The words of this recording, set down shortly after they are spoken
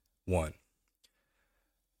One.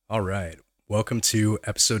 All right. Welcome to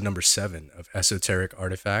episode number 7 of Esoteric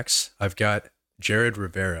Artifacts. I've got Jarryd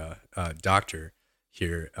Rivera, doctor,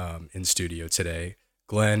 here in studio today.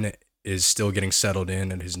 Glenn is still getting settled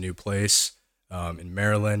in at his new place in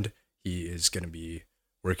Maryland. He is going to be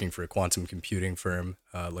working for a quantum computing firm,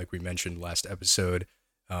 like we mentioned last episode.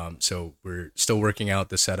 So we're still working out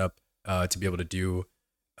the setup to be able to do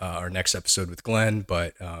our next episode with Glenn,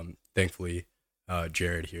 but thankfully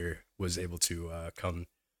Jarryd here was able to come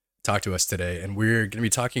talk to us today, and we're going to be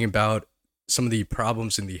talking about some of the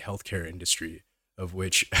problems in the healthcare industry, of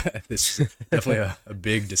which this is definitely a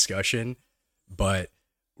big discussion, but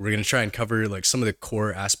we're going to try and cover like some of the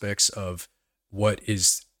core aspects of what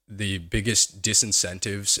is the biggest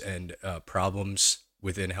disincentives and problems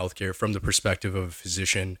within healthcare from the perspective of a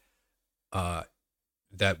physician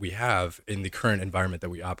that we have in the current environment that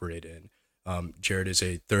we operate in. Jarryd is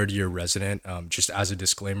a third-year resident. Just as a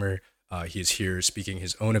disclaimer, he is here speaking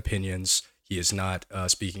his own opinions. He is not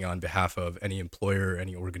speaking on behalf of any employer or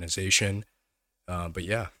any organization. But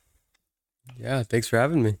yeah. Yeah, thanks for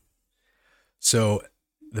having me. So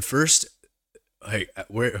the first, like,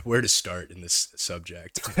 where to start in this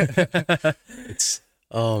subject? It's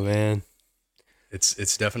Oh man.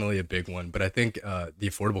 it's definitely a big one, but I think the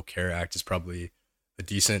Affordable Care Act is probably a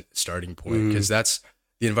decent starting point because that's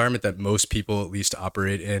the environment that most people at least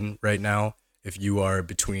operate in right now. If you are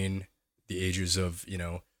between the ages of,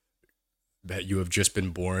 that you have just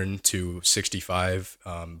been born to 65,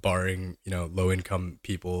 barring, low income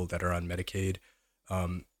people that are on Medicaid.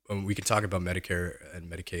 And we can talk about Medicare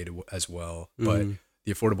and Medicaid as well, but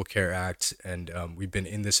the Affordable Care Act, and we've been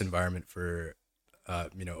in this environment for,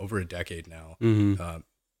 over a decade now.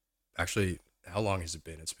 Actually, how long has it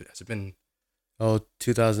been? Has it been? Oh,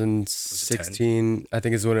 2016, I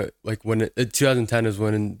think is when 2010 is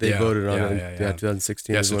when they voted on it. Yeah,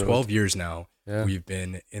 2016 Yeah, is so when 12 years now, Yeah. we've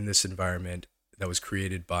been in this environment that was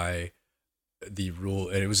created by the rule,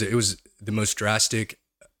 and it was the most drastic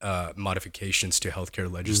modifications to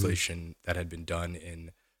healthcare legislation that had been done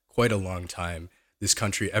in quite a long time. This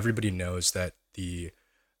country, everybody knows that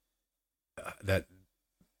that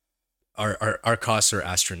our costs are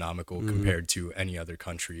astronomical compared to any other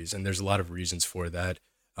countries, and there's a lot of reasons for that.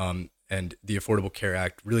 And the Affordable Care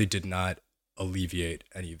Act really did not alleviate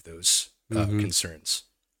any of those concerns.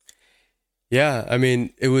 Yeah, I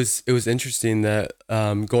mean, it was interesting that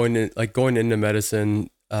going into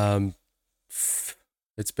medicine,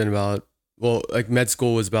 it's been about, med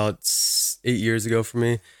school was about 8 years ago for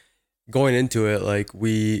me. Going into it, like,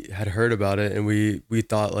 we had heard about it and we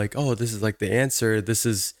thought like, oh, this is like the answer. This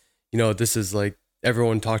is, this is like,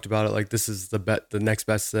 everyone talked about it like this is the next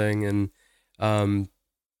best thing. And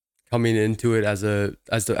coming into it as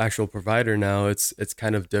the actual provider now, it's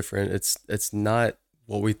kind of different. It's not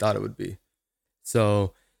what we thought it would be.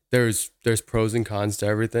 So there's pros and cons to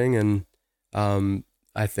everything, and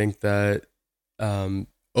I think that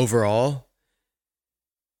overall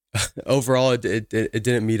it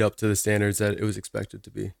didn't meet up to the standards that it was expected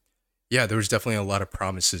to be. Yeah, there was definitely a lot of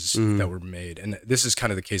promises that were made. And this is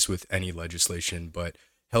kind of the case with any legislation, but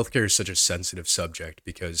healthcare is such a sensitive subject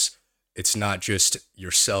because it's not just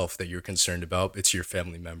yourself that you're concerned about, it's your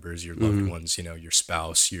family members, your loved ones, your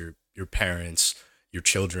spouse, your parents, your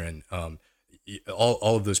children.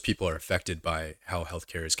 All of those people are affected by how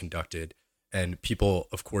healthcare is conducted. And people,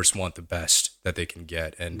 of course, want the best that they can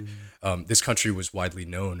get. And this country was widely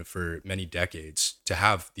known for many decades to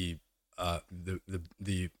have the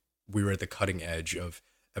we were at the cutting edge of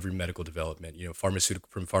every medical development,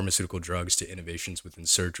 from pharmaceutical drugs to innovations within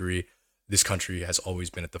surgery. This country has always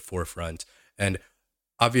been at the forefront. And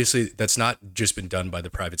obviously that's not just been done by the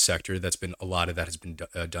private sector. A lot of that has been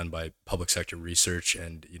done by public sector research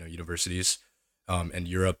and, universities, and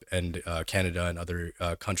Europe and Canada and other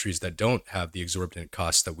countries that don't have the exorbitant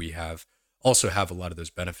costs that we have also have a lot of those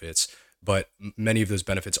benefits. But many of those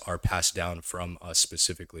benefits are passed down from us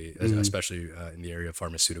specifically, especially in the area of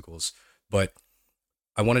pharmaceuticals. But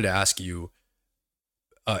I wanted to ask you,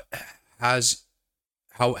 how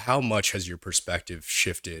much has your perspective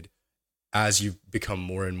shifted as you've become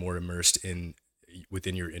more and more immersed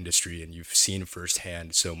within your industry, and you've seen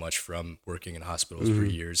firsthand so much from working in hospitals for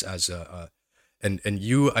years and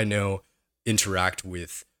you, I know, interact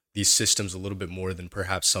with these systems a little bit more than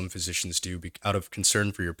perhaps some physicians do out of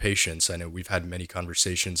concern for your patients. I know we've had many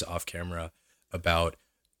conversations off camera about,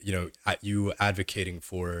 you advocating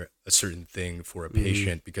for a certain thing for a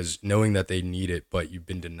patient because knowing that they need it, but you've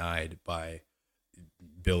been denied by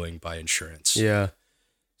billing by insurance. Yeah.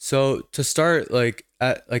 So to start,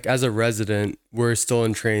 as a resident, we're still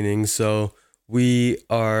in training. So we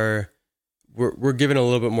we're given a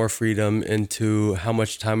little bit more freedom into how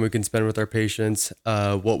much time we can spend with our patients,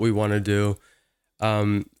 what we want to do.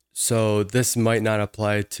 So this might not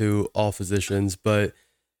apply to all physicians, but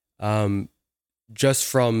just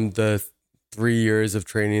from the 3 years of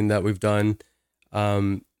training that we've done,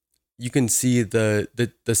 you can see the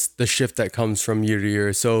shift that comes from year to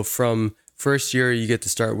year. So from first year, you get to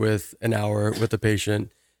start with an hour with a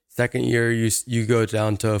patient. Second year, you go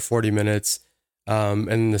down to 40 minutes.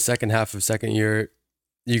 And the second half of second year,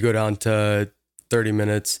 you go down to 30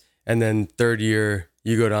 minutes. And then third year,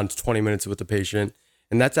 you go down to 20 minutes with the patient.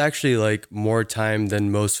 And that's actually like more time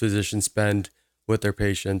than most physicians spend with their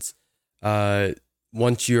patients.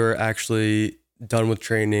 Once you're actually done with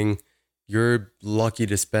training, you're lucky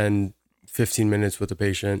to spend 15 minutes with a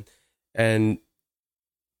patient. And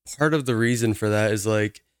part of the reason for that is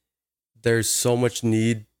like there's so much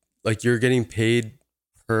need, like you're getting paid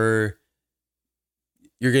for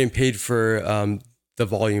the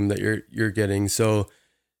volume that you're getting. So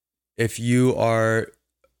if you are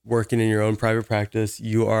working in your own private practice,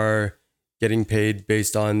 you are getting paid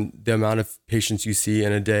based on the amount of patients you see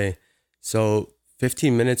in a day. So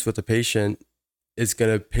 15 minutes with a patient is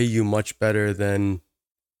going to pay you much better than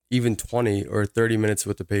even 20 or 30 minutes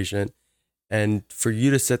with a patient. And for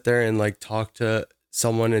you to sit there and like talk to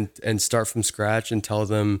someone and start from scratch and tell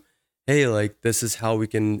them, hey, like this is how we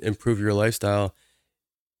can improve your lifestyle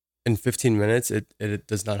in 15 minutes, it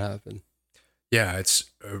does not happen. Yeah,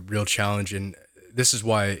 it's a real challenge. And this is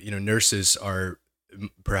why, nurses are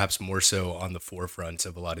perhaps more so on the forefront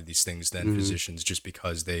of a lot of these things than physicians, just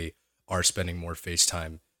because they are spending more face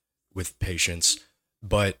time with patients.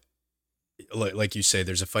 But like you say,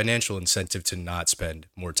 there's a financial incentive to not spend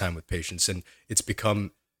more time with patients. And it's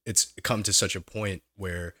come to such a point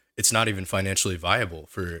where it's not even financially viable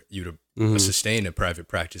for you to sustain a private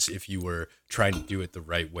practice if you were trying to do it the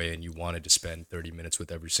right way and you wanted to spend 30 minutes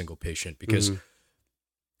with every single patient. Because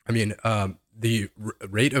the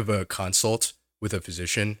rate of a consult with a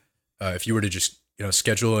physician, if you were to just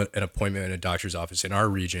schedule an appointment in a doctor's office in our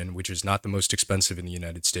region, which is not the most expensive in the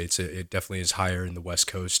United States, it definitely is higher in the West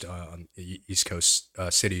Coast, on the East Coast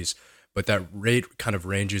cities, but that rate kind of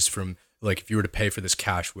ranges from, like, if you were to pay for this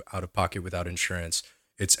cash out of pocket without insurance,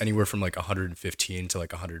 it's anywhere from like $115 to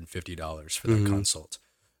like $150 for that consult.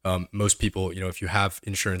 Most people, if you have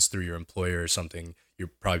insurance through your employer or something,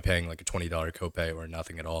 you're probably paying like a $20 copay or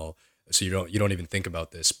nothing at all. So you don't even think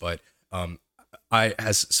about this. But I,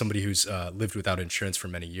 as somebody who's lived without insurance for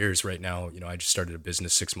many years right now, I just started a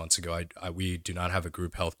business 6 months ago. We do not have a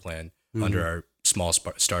group health plan under our small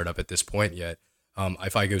startup at this point yet.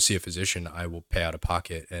 If I go see a physician, I will pay out of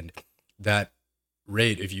pocket, and that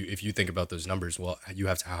rate, if you think about those numbers, well, you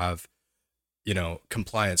have to have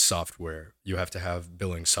compliance software, you have to have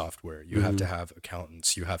billing software, you have to have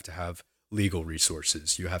accountants, you have to have legal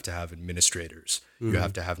resources, you have to have administrators, you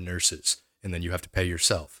have to have nurses, and then you have to pay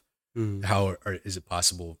yourself. How is it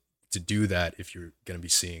possible to do that if you're going to be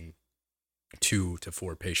seeing 2 to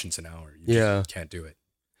 4 patients an hour? You just can't do it.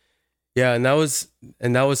 Yeah, and that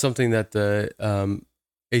was something that the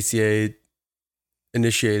ACA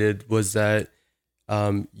initiated, was that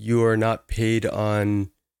you are not paid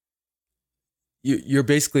on, you're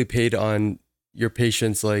basically paid on your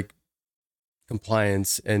patients' like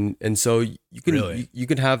compliance, and so you can you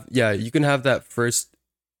can have that first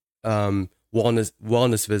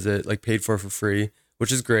wellness visit like paid for free,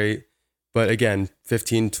 which is great. But again,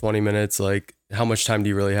 15-20 minutes, like how much time do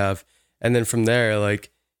you really have? And then from there,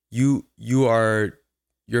 like you're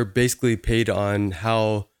basically paid on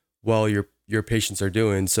how well your patients are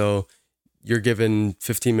doing. So you're given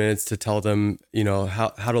 15 minutes to tell them,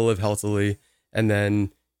 how to live healthily, and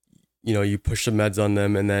then you push the meds on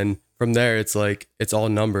them, and then from there it's like it's all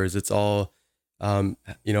numbers. It's all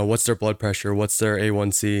what's their blood pressure, what's their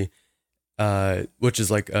A1C, which is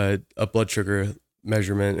like a blood sugar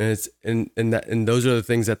measurement, and it's and those are the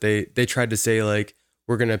things that they tried to say, like,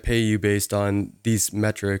 we're gonna pay you based on these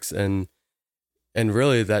metrics, and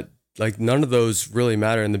really that, like, none of those really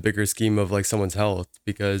matter in the bigger scheme of like someone's health,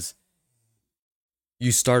 because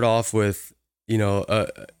you start off with a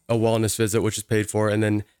wellness visit, which is paid for, and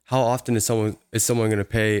then how often is someone going to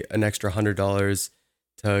pay an extra $100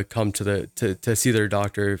 to come to see their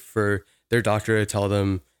doctor, for their doctor to tell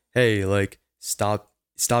them, hey, like, stop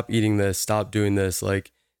eating this, stop doing this.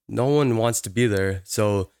 Like, no one wants to be there,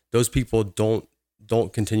 so those people don't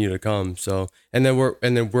continue to come. So and then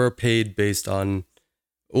we're paid based on,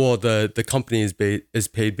 well, the company is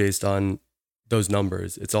paid based on those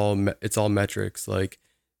numbers. It's all metrics. Like,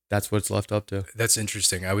 that's what it's left up to. That's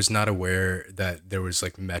interesting. I was not aware that there was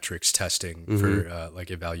like metrics testing for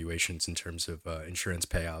like evaluations in terms of insurance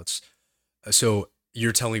payouts. So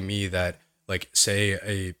you're telling me that, like, say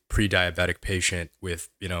a pre-diabetic patient with,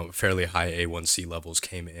 fairly high A1C levels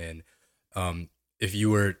came in, if you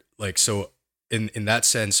were like, so in that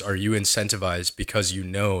sense, are you incentivized because you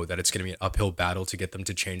know that it's going to be an uphill battle to get them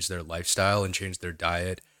to change their lifestyle and change their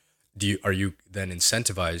diet? Are you then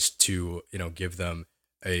incentivized to, give them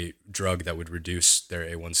a drug that would reduce their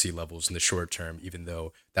A1C levels in the short term, even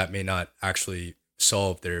though that may not actually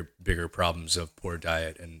solve their bigger problems of poor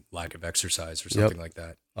diet and lack of exercise or Yep, something like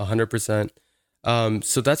that? 100%.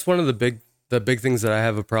 So that's one of the big things that I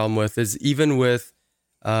have a problem with is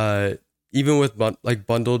uh, even with like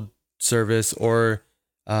bundled service or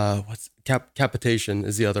what's capitation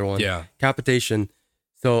is the other one. Yeah. Capitation.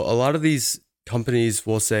 So a lot of these companies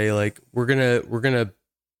will say like we're gonna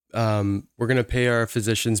pay our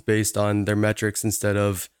physicians based on their metrics instead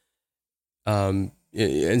of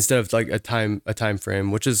like a time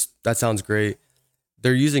frame, which is that sounds great.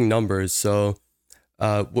 They're using numbers, so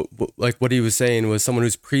like what he was saying was someone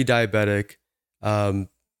who's pre-diabetic, um,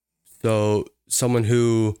 so someone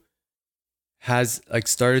who has like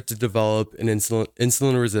started to develop an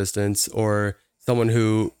insulin resistance, or someone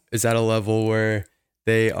who is at a level where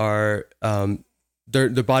they are their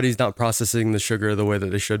body's not processing the sugar the way that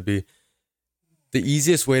they should be. The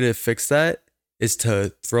easiest way to fix that is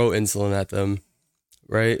to throw insulin at them,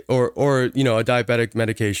 right? Or a diabetic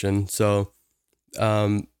medication. So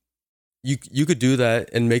um, you could do that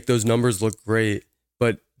and make those numbers look great,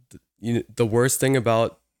 but the worst thing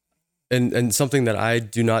about and something that I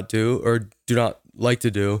do not do or do not like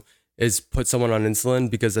to do is put someone on insulin,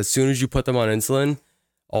 because as soon as you put them on insulin,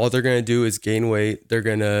 all they're gonna do is gain weight. They're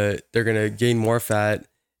gonna gain more fat,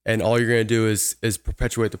 and all you're gonna do is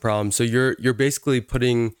perpetuate the problem. So you're basically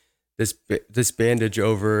putting this bandage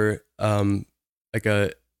over like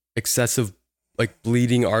a excessive like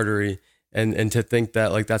bleeding artery, and to think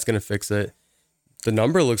that like that's gonna fix it. The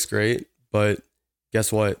number looks great, but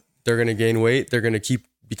guess what? They're gonna gain weight. They're gonna keep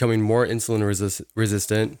becoming more insulin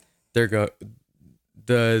resistant. They're go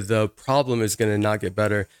the problem is gonna not get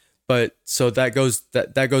better. But so that goes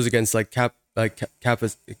against like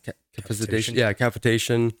capacitation, Capitation. yeah,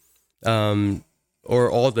 capitation, um, or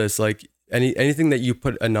all this like anything that you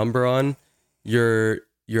put a number on, you're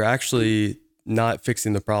actually not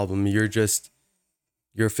fixing the problem.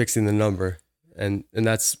 You're fixing the number, and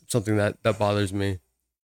that's something that bothers me.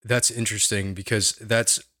 That's interesting because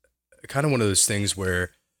that's kind of one of those things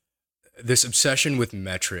where this obsession with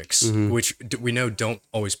metrics, Hmm. which we know don't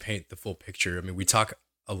always paint the full picture. I mean, we talk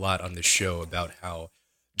a lot on this show about how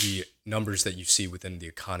the numbers that you see within the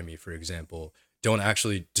economy, for example, don't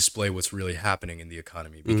actually display what's really happening in the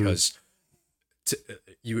economy, Hmm. because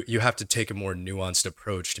you have to take a more nuanced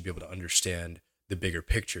approach to be able to understand the bigger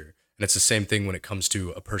picture. And it's the same thing when it comes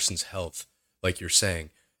to a person's health, like you're saying,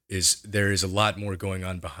 is there is a lot more going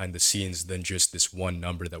on behind the scenes than just this one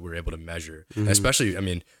number that we're able to measure. Hmm. Especially, I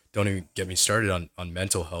mean, don't even get me started on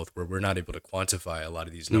mental health, where we're not able to quantify a lot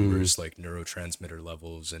of these Hmm. numbers like neurotransmitter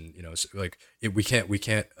levels, and like we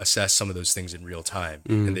can't assess some of those things in real time,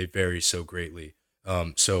 and Hmm. they vary so greatly.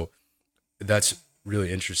 So that's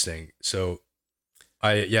really interesting. So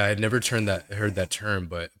I had never heard that term,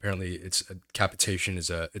 but apparently it's a capitation it's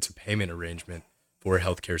a payment arrangement for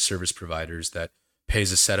healthcare service providers that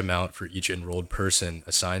pays a set amount for each enrolled person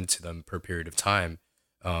assigned to them per period of time,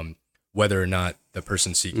 um, whether or not the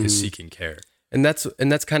person is Hmm. seeking care. And that's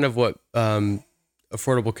kind of what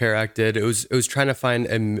Affordable Care Act did. It was trying to find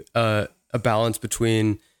a balance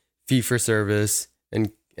between fee for service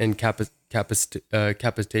and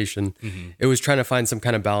capitation. Hmm. It was trying to find some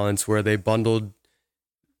kind of balance where they bundled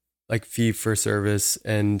like fee for service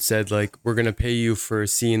and said like we're gonna pay you for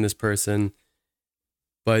seeing this person,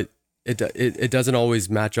 but it doesn't always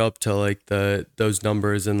match up to like those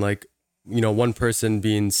numbers. And like one person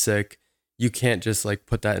being sick, you can't just like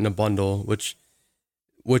put that in a bundle, which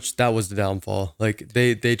that was the downfall. Like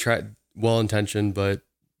they tried, well intentioned, but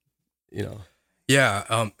you know.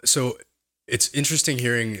 Yeah. So it's interesting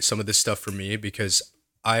hearing some of this stuff for me, because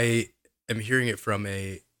I am hearing it from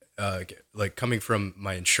like coming from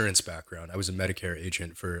my insurance background. I was a Medicare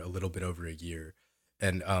agent for a little bit over a year,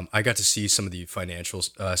 and I got to see some of the financial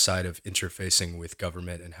side of interfacing with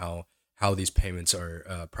government and how these payments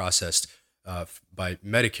are processed by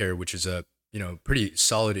Medicare, which is a pretty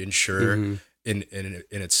solid insurer Hmm. in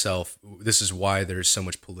itself. This is why there's so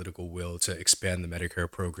much political will to expand the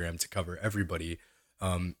Medicare program to cover everybody.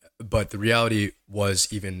 But the reality was,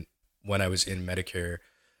 even when I was in Medicare,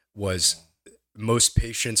 was most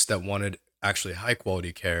patients that wanted actually high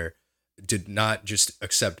quality care did not just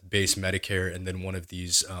accept base Medicare and then one of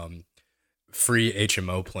these free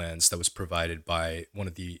HMO plans that was provided by one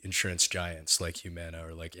of the insurance giants like Humana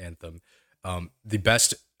or like Anthem, the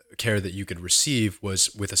best care that you could receive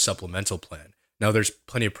was with a supplemental plan. Now, there's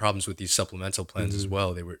plenty of problems with these supplemental plans as Mm-hmm.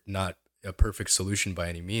 well. They were not a perfect solution by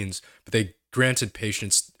any means, but they granted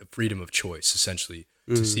patients freedom of choice, essentially,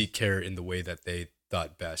 to Mm-hmm. seek care in the way that they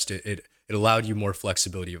thought best. It allowed you more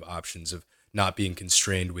flexibility of options of not being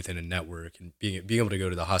constrained within a network and being able to go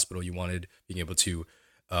to the hospital you wanted, being able to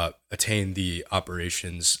attain the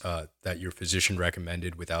operations that your physician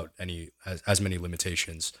recommended without as many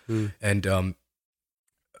limitations. And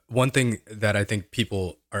one thing that I think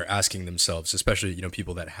people are asking themselves, especially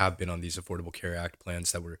people that have been on these Affordable Care Act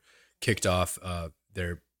plans that were kicked off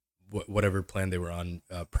their whatever plan they were on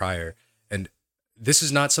prior, and this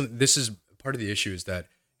is not some. This is part of the issue is that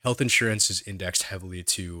health insurance is indexed heavily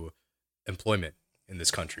to employment in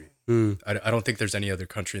this country. Mm-hmm. I don't think there's any other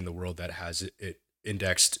country in the world that has it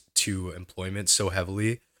indexed to employment so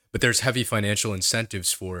heavily. But there's heavy financial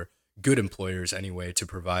incentives for good employers anyway to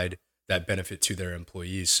provide that benefit to their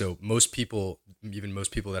employees. So most people, even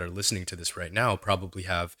most people that are listening to this right now, probably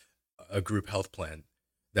have a group health plan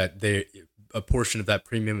that a portion of that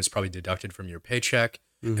premium is probably deducted from your paycheck,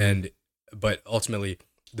 Mm-hmm. and but ultimately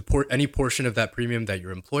any portion of that premium that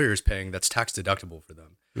your employer is paying, that's tax deductible for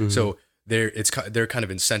them. Mm-hmm. So they're kind of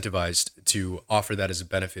incentivized to offer that as a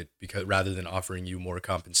benefit, because rather than offering you more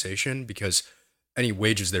compensation, because any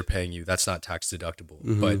wages they're paying you, that's not tax deductible,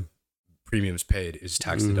 but Mm-hmm. premiums paid is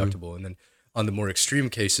tax Mm-hmm. deductible. And then on the more extreme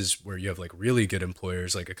cases where you have like really good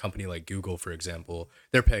employers, like a company like Google, for example,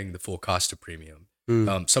 they're paying the full cost of premium.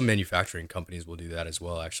 Some manufacturing companies will do that as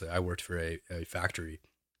well. Actually, I worked for a factory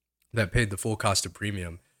that paid the full cost of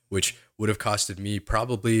premium, which would have costed me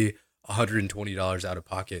probably $120 out of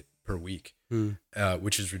pocket per week, Mm-hmm.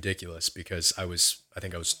 which is ridiculous because I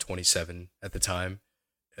think I was 27 at the time.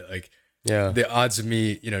 Like Yeah. the odds of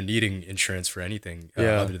me, needing insurance for anything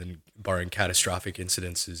Yeah. other than barring catastrophic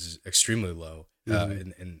incidents is extremely low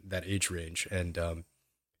Mm-hmm. in that age range. And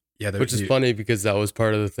yeah, Which is funny because that was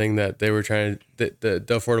part of the thing that they were trying to, the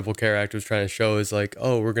Affordable Care Act was trying to show is like,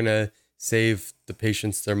 oh, we're going to save the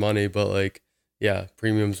patients their money. But like, yeah,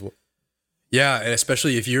 premiums. yeah, and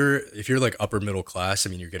especially if you're like upper middle class,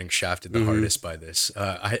 I mean, you're getting shafted the Mm-hmm. hardest by this.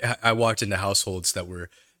 I walked into households that were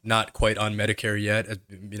not quite on Medicare yet.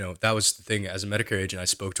 That was the thing. As a Medicare agent, I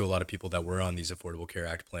spoke to a lot of people that were on these Affordable Care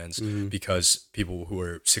Act plans, Mm-hmm. because people who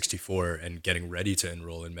were 64 and getting ready to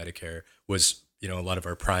enroll in Medicare was a lot of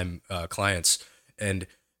our prime clients, and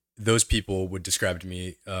those people would describe to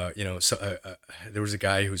me, there was a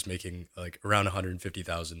guy who was making like around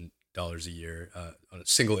 $150,000 a year on a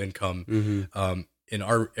single income. Mm-hmm. In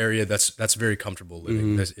our area, that's very comfortable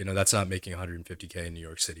living. Mm-hmm. That's not making 150K in New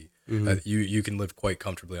York City. Mm-hmm. You can live quite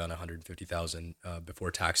comfortably on 150,000 before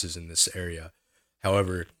taxes in this area.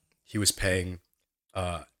 However, he was paying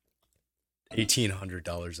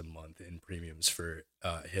 $1,800 a month in premiums for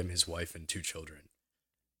him, his wife, and two children,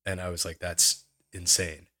 and I was like, that's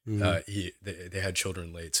insane. Mm-hmm. They had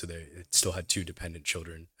children late, so they still had two dependent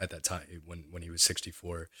children at that time when he was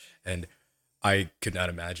 64, and I could not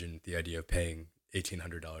imagine the idea of paying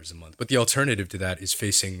 $1,800 a month. But the alternative to that is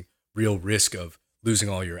facing real risk of losing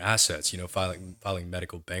all your assets. Filing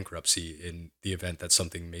medical bankruptcy in the event that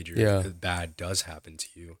something major Yeah. bad does happen to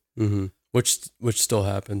you. Mm-hmm. Which still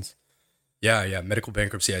happens. Yeah. Medical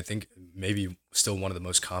bankruptcy, I think, maybe still one of the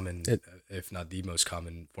most common, It, if not the most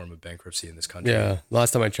common form of bankruptcy in this country. yeah.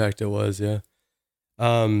 Last time I checked, it was, yeah.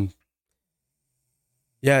 Um,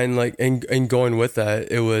 yeah. And like, and going with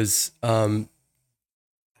that, it was, I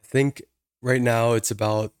think right now it's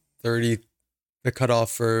about 30, the cutoff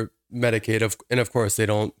for Medicaid and of course they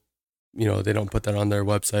don't, they don't put that on their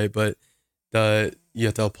website, but you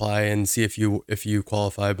have to apply and see if you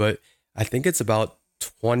qualify. But I think it's about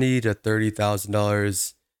 $20,000 to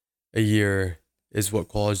 $30,000 a year is what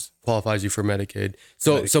qualifies you for Medicaid.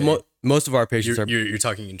 So Medicaid. most of our patients You're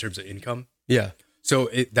talking in terms of income. yeah. So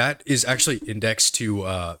that is actually indexed to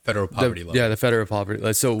federal poverty level. Yeah, the federal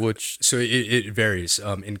poverty. So it varies.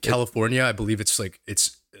 In California, I believe it's like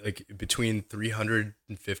between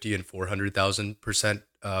 350 and 400,000%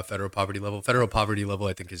 federal poverty level. Federal poverty level,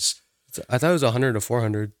 I think, is I thought it was 100 to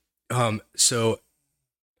 400. so.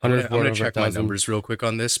 I'm gonna check my numbers real quick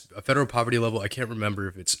on this. A federal poverty level, I can't remember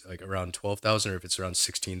if it's like around 12,000 or if it's around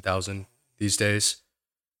 16,000 these days.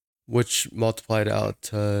 Which multiplied out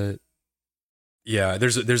to Yeah,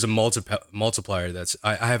 there's a multiplier that's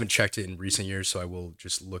I haven't checked it in recent years, so I will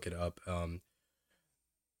just look it up.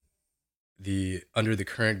 The under the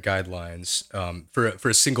current guidelines, for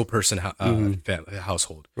a single person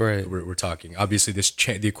household, right. we're talking. Obviously,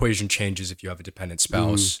 the equation changes if you have a dependent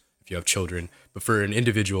spouse, you have children. But for an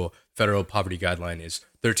individual, federal poverty guideline is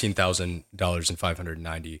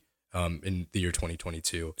 $13,590 in the year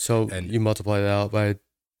 2022. So And you multiply that out by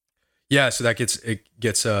yeah, so that gets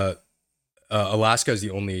Alaska is the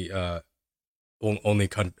only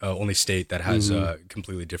state that has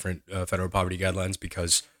completely different federal poverty guidelines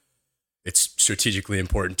because it's strategically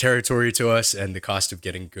important territory to us, and the cost of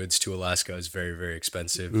getting goods to Alaska is very, very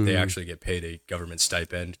expensive. They actually get paid a government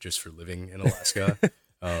stipend just for living in Alaska,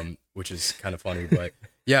 which is kind of funny. But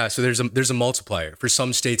yeah, so there's a multiplier. For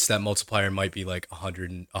some states, that multiplier might be like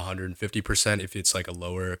 150% if it's like a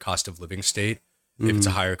lower cost of living state. If it's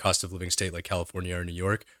a higher cost of living state like California or New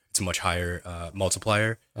York, it's a much higher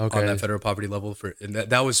multiplier on that federal poverty level. And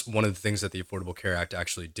that was one of the things that the Affordable Care Act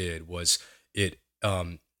actually did was it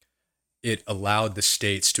allowed the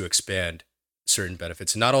states to expand certain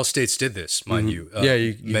benefits. Not all states did this, mind you.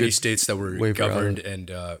 Many states that were governed and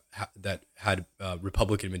that had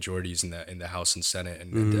Republican majorities in the House and Senate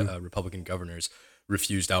and Republican governors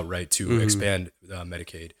refused outright to expand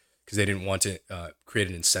Medicaid because they didn't want to create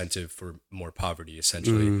an incentive for more poverty,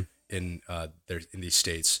 essentially, in these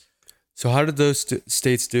states. So how did those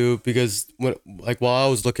states do? Because while I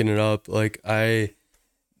was looking it up,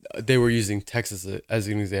 they were using Texas as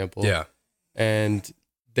an example. Yeah. And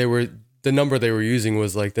the number they were using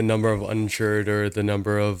was like the number of uninsured or the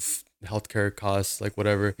number of healthcare costs, like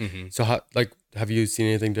whatever. So have you seen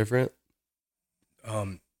anything different?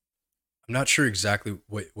 I'm not sure exactly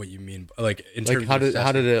what you mean. Like in like terms how of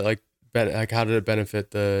did how did it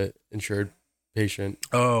benefit the insured patient?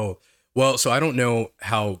 Oh, well, so I don't know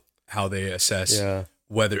how they assess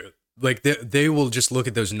whether like they will just look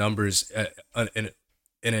at those numbers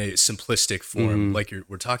in a simplistic form, like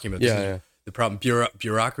we're talking about. The problem,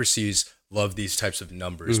 bureaucracies love these types of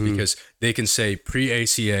numbers because they can say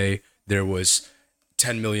pre-ACA there was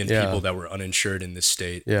 10 million people that were uninsured in this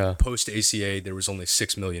state. Post-ACA there was only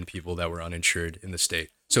 6 million people that were uninsured in the state.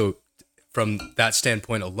 So from that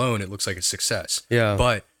standpoint alone, it looks like a success.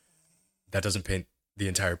 But that doesn't paint the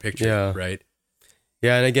entire picture, right?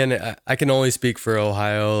 Yeah, and again, I can only speak for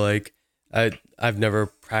Ohio. Like, I've never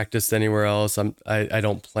practiced anywhere else. I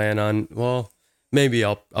don't plan on. Well, maybe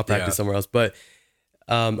I'll practice somewhere else. But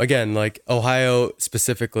again, like Ohio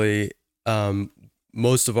specifically,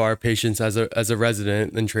 most of our patients as a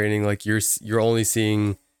resident in training, like you're mostly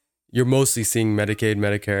seeing Medicaid,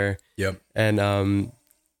 Medicare.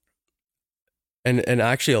 And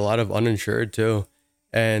actually a lot of uninsured too.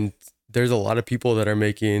 And there's a lot of people that are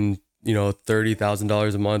making,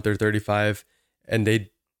 $30,000 a month or 35, and they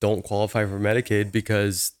don't qualify for Medicaid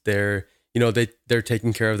because they're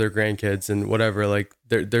taking care of their grandkids and whatever. Like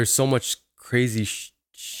there's so much crazy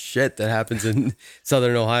shit that happens in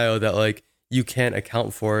Southern Ohio that like you can't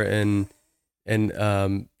account for in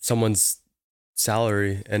someone's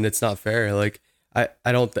salary, and it's not fair. Like I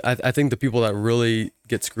think the people that really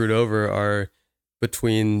get screwed over are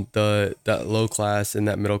between that low class and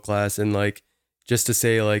that middle class, and like just to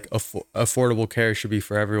say like affordable care should be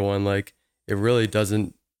for everyone, like it really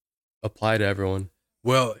doesn't apply to everyone.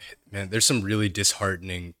 Well, man, there's some really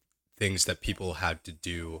disheartening things that people have to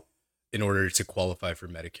do in order to qualify for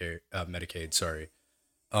Medicaid. Sorry,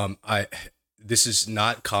 this is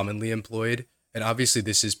not commonly employed, and obviously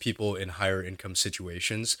this is people in higher income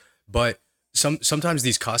situations, but sometimes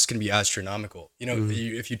these costs can be astronomical.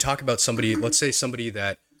 If you talk about somebody, let's say somebody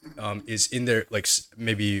that is in their like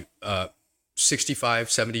maybe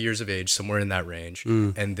 65, 70 years of age, somewhere in that range,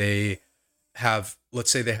 and they have,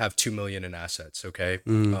 let's say they have 2 million in assets. Okay.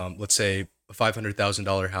 Let's say a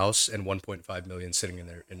 $500,000 house and 1.5 million sitting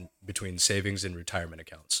in between savings and retirement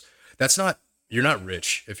accounts. You're not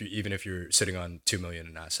rich even if you're sitting on 2 million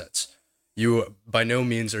in assets. You by no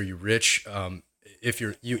means are you rich. If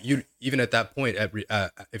you even at that point,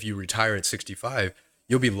 if you retire at 65,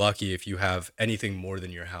 you'll be lucky if you have anything more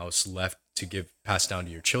than your house left to pass down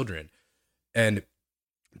to your children. And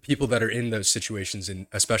people that are in those situations, and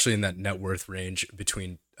especially in that net worth range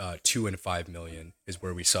between 2 and 5 million, is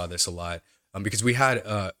where we saw this a lot. Because we had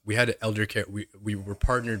elder care, we were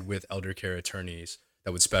partnered with elder care attorneys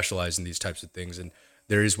that would specialize in these types of things, and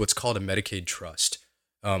there is what's called a Medicaid trust.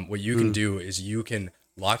 What you can do is you can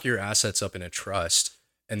lock your assets up in a trust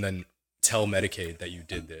and then tell Medicaid that you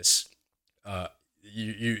did this.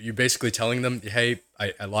 You're basically telling them, hey,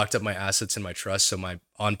 I locked up my assets in my trust, so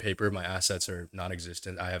on paper my assets are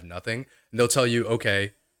non-existent. I have nothing. And they'll tell you,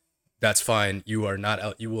 okay, that's fine. You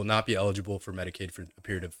will not be eligible for Medicaid for a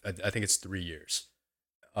period of, I think it's 3 years.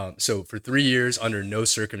 So for 3 years, under no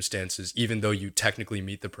circumstances, even though you technically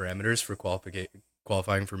meet the parameters for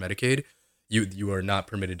qualifying for Medicaid, you are not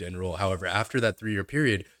permitted to enroll. However, after that 3-year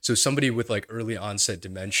period, so somebody with like early onset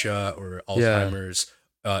dementia or Yeah. Alzheimer's,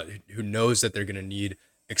 who knows that they're going to need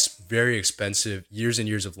very expensive years and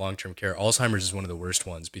years of long term care. Alzheimer's is one of the worst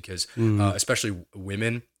ones because Mm. especially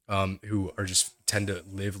women who are just tend to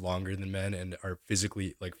live longer than men and are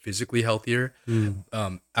physically healthier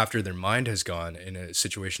Mm. after their mind has gone in a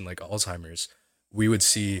situation like Alzheimer's, we would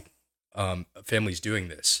see families doing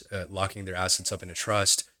this, locking their assets up in a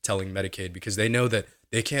trust, telling Medicaid because they know that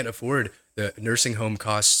they can't afford the nursing home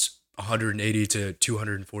costs 180 to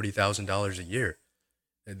 $240,000 a year.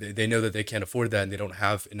 They know that they can't afford that, and they don't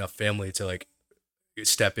have enough family to like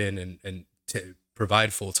step in and to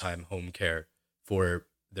provide full time home care for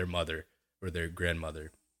their mother or their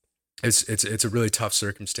grandmother. It's a really tough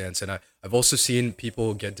circumstance, and I've also seen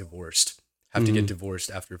people get divorced, have to get Mm. divorced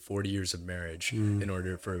after 40 years of marriage Mm. in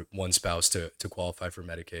order for one spouse to qualify for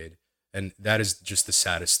Medicaid, and that is just the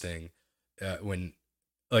saddest thing. When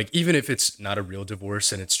like even if it's not a real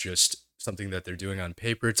divorce and it's just something that they're doing on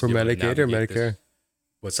paper to For be able to Medicaid or navigate this. Medicare?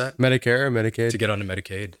 What's that? Medicare or To Medicaid? get onto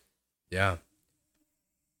Medicaid. Yeah,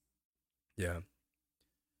 yeah.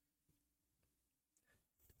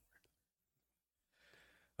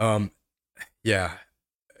 Um, yeah,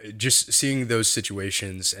 just seeing those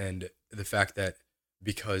situations and the fact that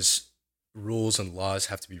because rules and laws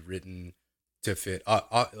have to be written to fit,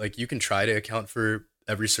 like you can try to account for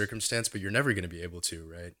every circumstance, but you're never going to be able to,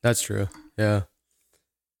 right? That's true. Yeah.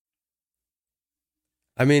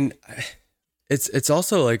 I mean, it's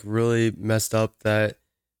also like really messed up that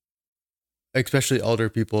especially older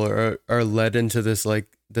people are led into this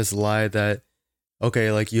like this lie that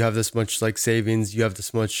okay, like you have this much like savings, you have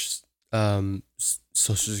this much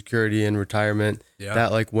social security and retirement Yeah.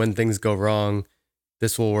 that like when things go wrong,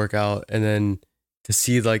 this will work out. And then to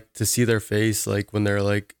see their face like when they're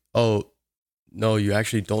like, "Oh, no, you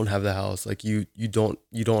actually don't have the house. Like you don't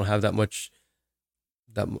have that much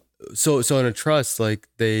that mu-" so in a trust like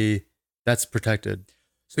they that's protected.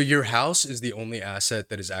 So your house is the only asset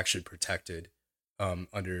that is actually protected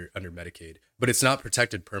under Medicaid, but it's not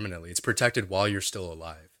protected permanently. It's protected while you're still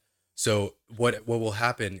alive. So what will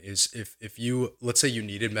happen is if you let's say you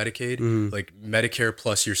needed Medicaid, Mm. like Medicare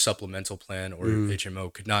plus your supplemental plan or Mm.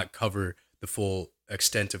 HMO could not cover the full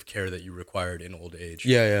extent of care that you required in old age,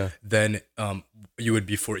 Yeah, yeah. then you'd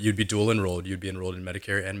be dual enrolled. You'd be enrolled in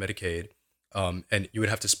Medicare and Medicaid, and you would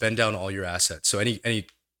have to spend down all your assets. So any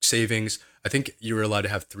savings, I think you were allowed to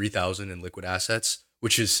have 3,000 in liquid assets,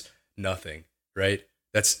 which is nothing, right?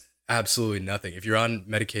 That's absolutely nothing. If you're on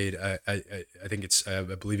Medicaid, I think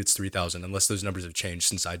I believe it's 3,000, unless those numbers have changed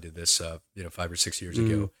since I did this, 5 or 6 years Mm.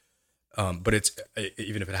 ago. But it's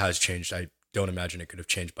even if it has changed, I don't imagine it could have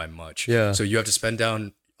changed by much. Yeah. So you have to spend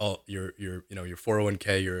down all your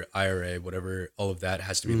 401k, your IRA, whatever, all of that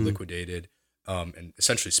has to be Mm. liquidated, and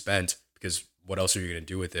essentially spent because what else are you going to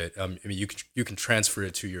do with it? I mean, you can transfer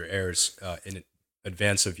it to your heirs in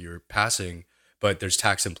advance of your passing, but there's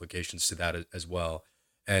tax implications to that as well.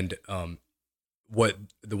 And what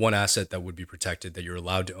the one asset that would be protected that you're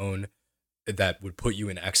allowed to own that would put you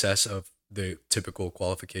in excess of the typical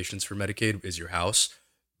qualifications for Medicaid is your house.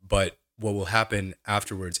 But what will happen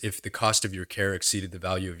afterwards, if the cost of your care exceeded the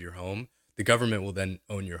value of your home, the government will then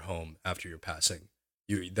own your home after your passing.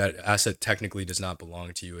 That asset technically does not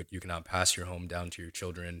belong to you. You cannot pass your home down to your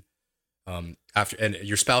children. After and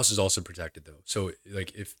your spouse is also protected though. So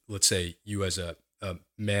like if let's say you as a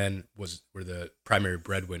man were the primary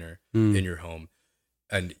breadwinner Mm. in your home,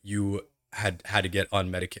 and you had to get on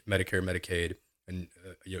Medicare, Medicaid, and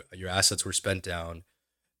your assets were spent down.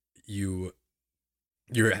 You,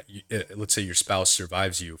 let's say your spouse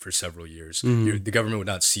survives you for several years. Mm. The government would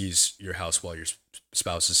not seize your house while your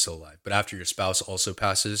spouse is still alive, but after your spouse also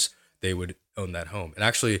passes, they would own that home. And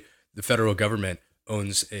actually, the federal government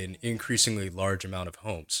owns an increasingly large amount of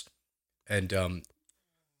homes. And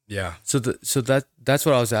yeah, So that's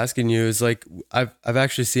what I was asking you is like I've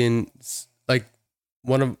actually seen like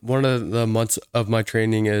one of the months of my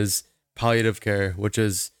training is palliative care, which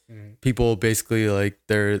is Mhm. people basically like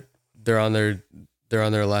they're on their they're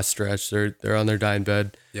on their last stretch, they're on their dying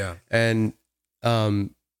bed, yeah, and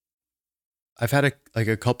um I've had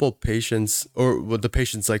a couple patients or with the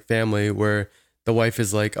patient's like family where the wife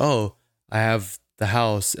is like, "Oh, I have the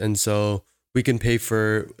house and so we can pay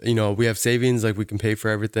for, we have savings, like we can pay for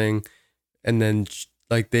everything." And then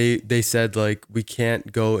like they said like we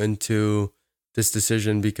can't go into this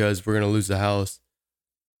decision because we're going to lose the house.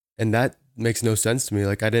 And that makes no sense to me.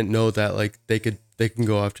 Like I didn't know that like they can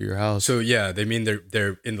go after your house. so yeah, they mean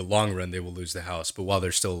they're in the long run they will lose the house, but while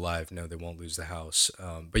they're still alive, no, they won't lose the house.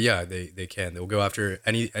 But yeah, they can. They'll go after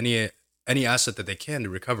any asset that they can to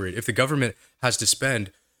recover it. If the government has to spend,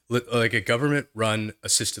 like a government run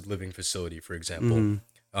assisted living facility, for example,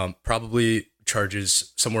 Mm-hmm. probably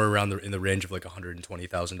charges somewhere around in the range of like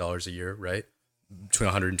 $120,000 a year, right? Between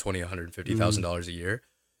 120 and Mm-hmm. $150,000 a year.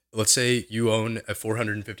 Let's say you own a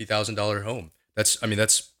 $450,000 home. That's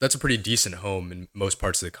a pretty decent home in most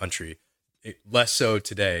parts of the country. Less so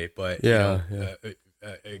today, but Yeah. Yeah.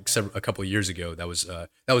 except a couple of years ago, that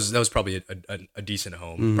was probably a decent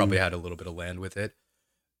home. Mm-hmm. Probably had a little bit of land with it.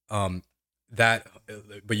 Um, that,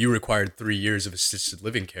 but you required 3 years of assisted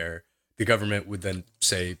living care. The government would then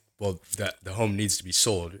say, well, that the home needs to be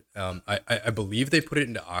sold. I believe they put it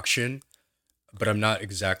into auction, but I'm not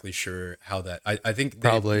exactly sure how that. I think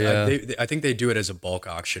Probably. Yeah. I think they do it as a bulk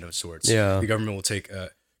auction of sorts. Yeah. The government will take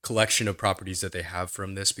a collection of properties that they have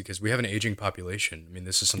from this because we have an aging population. I mean,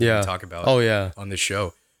 this is something we Yeah. talk about Oh yeah. on this show.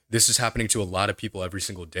 This is happening to a lot of people every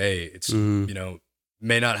single day. It's Mm-hmm.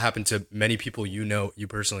 may not happen to many people you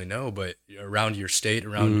personally know, but around your state,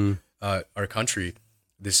 around Mm-hmm. our country,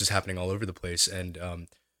 this is happening all over the place. And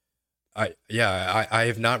I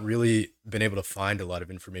have not really been able to find a lot of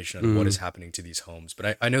information on what Mm-hmm. is happening to these homes,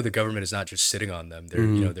 but I know the government is not just sitting on them. They're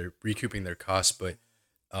Mm-hmm. they're recouping their costs, but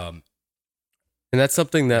um, And that's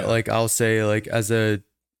something that yeah, like I'll say like as a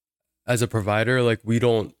provider, like we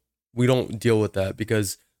don't deal with that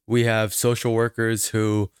because we have social workers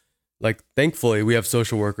who like thankfully we have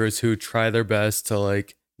social workers who try their best to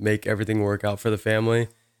like make everything work out for the family,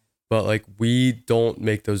 but like we don't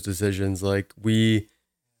make those decisions. Like we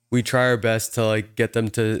try our best to like get them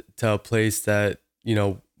to a place that,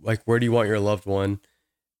 like where do you want your loved one,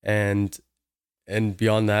 and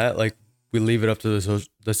beyond that, like we leave it up to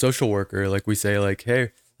the social worker. Like we say like,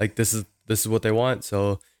 hey, like this is what they want,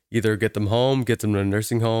 so either get them home, get them to a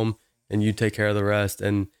nursing home, and you take care of the rest.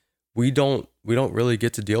 And we don't really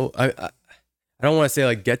get to deal. I don't want to say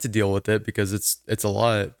like get to deal with it because it's a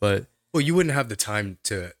lot, but well, you wouldn't have the time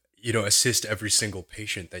to assist every single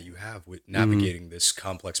patient that you have with mm, navigating this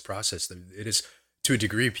complex process. It is, to a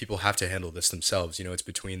degree, people have to handle this themselves. It's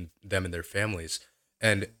between them and their families,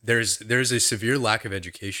 and there's a severe lack of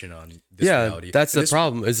education on this yeah, reality. that's And the this,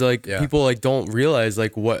 problem. Is like yeah, people like don't realize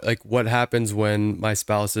like what happens when my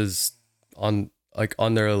spouse is on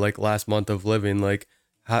their like last month of living.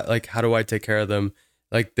 How do I take care of them?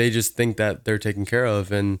 Like they just think that they're taken care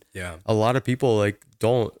of, and yeah. a lot of people like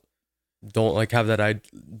don't like have that. I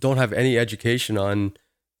don't have any education on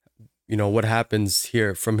what happens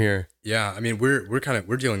here from here. Yeah, I mean, we're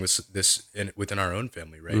dealing with this within our own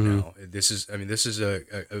family right Mm-hmm. now. This is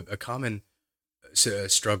a common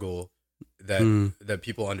struggle that Mm-hmm.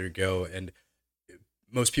 people undergo, and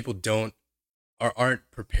most people aren't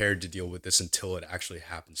prepared to deal with this until it actually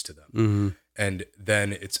happens to them, Mm-hmm. and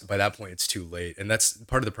then it's by that point it's too late. And that's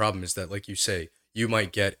part of the problem, is that, like you say, you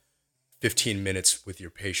might get 15 minutes with your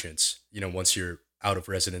patients, once you're out of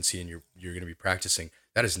residency and you're going to be practicing.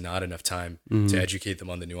 That is not enough time to Mm-hmm. educate them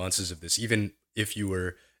on the nuances of this. Even if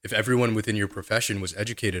everyone within your profession was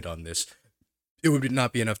educated on this, it would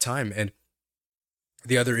not be enough time. And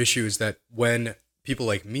the other issue is that when people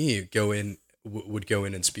like me would go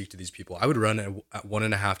in and speak to these people, I would run a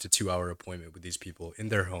 1.5 to 2 hour appointment with these people in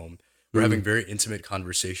their home. We're Mm-hmm. having very intimate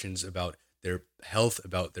conversations about their health,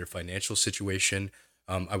 about their financial situation.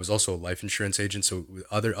 I was also a life insurance agent, so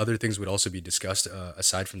other things would also be discussed,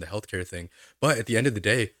 aside from the healthcare thing. But at the end of the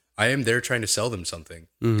day, I am there trying to sell them something.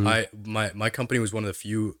 Mm-hmm. My company was one of the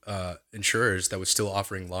few insurers that was still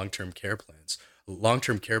offering long term care plans. Long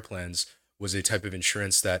term care plans was a type of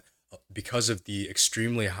insurance that, because of the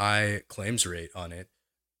extremely high claims rate on it,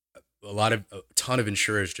 a ton of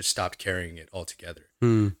insurers just stopped carrying it altogether.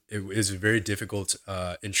 Mm-hmm. It is a very difficult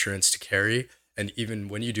insurance to carry, and even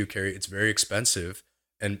when you do carry, it's very expensive.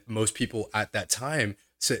 And most people at that time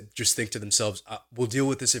just think to themselves, "We'll deal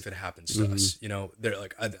with this if it happens to Mm-hmm. us." They're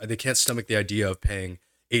like, they can't stomach the idea of paying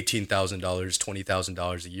 $18,000,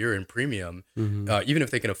 $20,000 a year in premium, Mm-hmm. even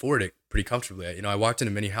if they can afford it pretty comfortably. I walked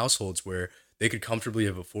into many households where they could comfortably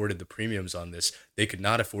have afforded the premiums on this. They could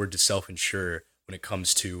not afford to self-insure when it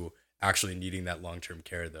comes to actually needing that long-term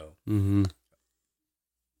care, though. Mm-hmm.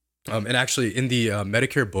 And actually, in the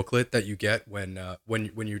Medicare booklet that you get when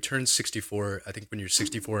you turn 64, I think when you're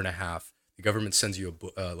 64 and a half, the government sends you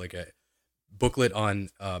like a booklet on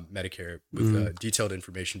Medicare with Mm-hmm. a detailed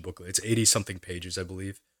information booklet. It's 80 something pages, I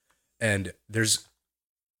believe, and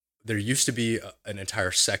there used to be an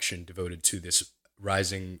entire section devoted to this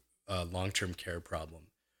rising long term care problem.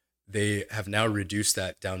 They have now reduced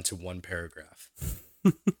that down to one paragraph.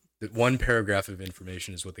 That one paragraph of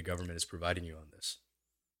information is what the government is providing you on this.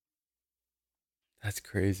 That's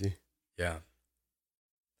crazy. Yeah.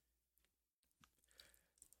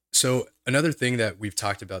 So another thing that we've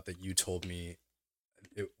talked about that you told me,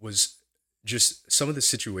 it was just some of the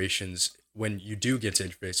situations when you do get to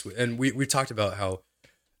interface with, and we talked about how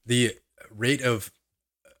the rate of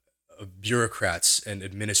bureaucrats and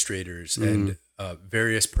administrators Mm, and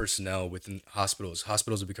various personnel within hospitals.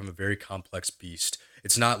 Hospitals have become a very complex beast.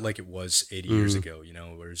 It's not like it was 80 years mm, ago,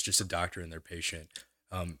 where it's just a doctor and their patient.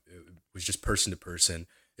 It was just person to person.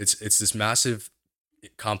 It's this massive,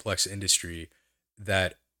 complex industry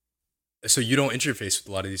that so you don't interface with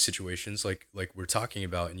a lot of these situations like we're talking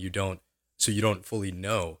about, and you don't fully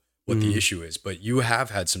know what the mm. issue is, but you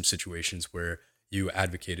have had some situations where you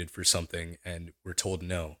advocated for something and were told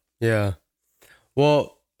no. Yeah.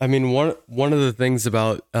 Well, I mean, one of the things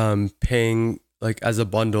about paying like as a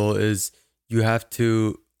bundle is you have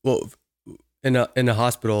to well in a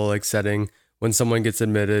hospital like setting when someone gets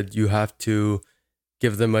admitted, you have to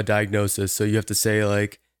give them a diagnosis. So you have to say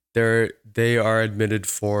like they are admitted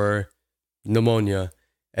for pneumonia,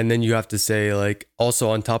 and then you have to say like also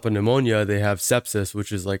on top of pneumonia they have sepsis,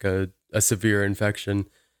 which is like a severe infection.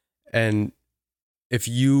 And if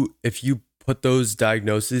you put those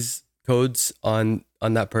diagnosis codes on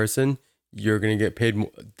that person, you're gonna get paid more.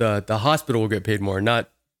 The hospital will get paid more, not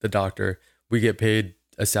the doctor. We get paid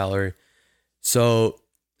a salary. So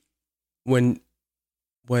when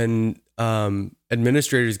when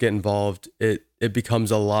administrators get involved, it becomes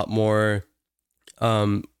a lot more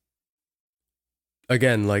um,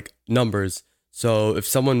 again like numbers. So if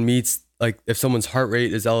someone meets like if someone's heart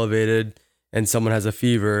rate is elevated and someone has a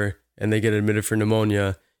fever and they get admitted for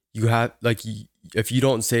pneumonia, you have like if you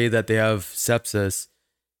don't say that they have sepsis,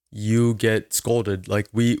 you get scolded. Like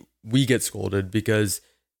we get scolded because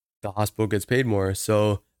the hospital gets paid more.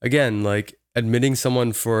 So again, like admitting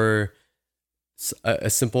someone for a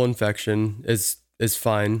simple infection is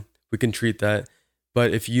fine. We can treat that.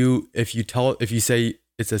 But if you say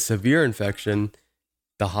it's a severe infection,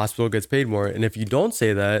 the hospital gets paid more. And if you don't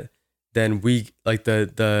say that, then we like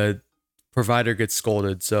the provider gets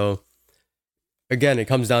scolded. So again, it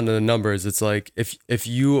comes down to the numbers. It's like if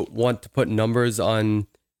you want to put numbers on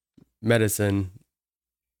medicine,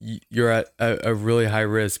 you're at a really high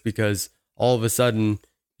risk because all of a sudden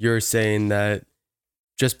you're saying that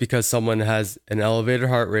just because someone has an elevated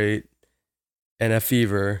heart rate and a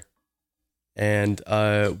fever and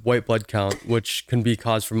a white blood count, which can be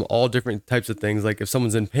caused from all different types of things. Like if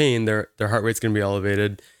someone's in pain, their heart rate's gonna be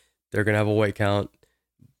elevated. They're gonna have a white count.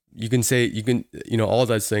 You can say all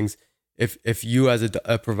those things. If you as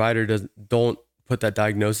a provider don't put that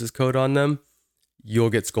diagnosis code on them,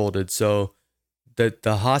 you'll get scolded. So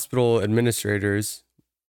the hospital administrators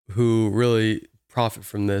who really profit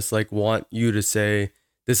from this like want you to say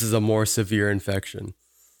this is a more severe infection.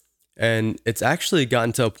 And it's actually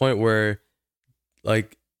gotten to a point where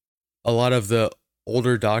like a lot of the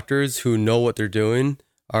older doctors who know what they're doing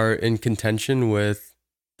are in contention with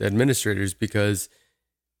the administrators because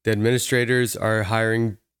the administrators are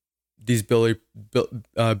hiring these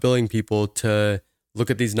billing people to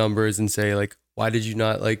look at these numbers and say like why did you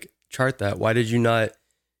not like chart that, why did you not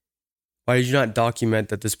document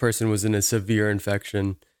that this person was in a severe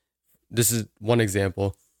infection. This is one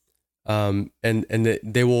example. And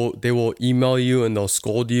they will email you and they'll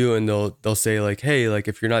scold you and they'll say like hey like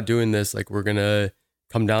if you're not doing this like we're gonna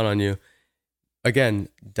come down on you. Again,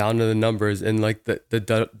 down to the numbers. And like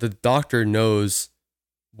the doctor knows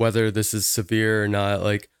whether this is severe or not.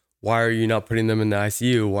 Like why are you not putting them in the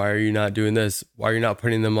ICU, why are you not doing this, why are you not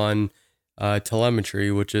putting them on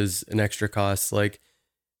telemetry, which is an extra cost. Like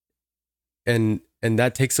and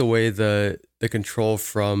that takes away the control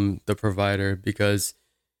from the provider because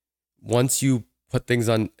once you put things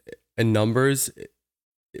on in numbers,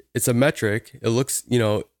 it's a metric. It looks,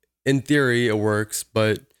 in theory it works,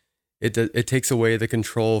 but it takes away the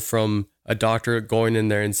control from a doctor going in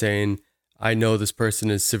there and saying, I know this person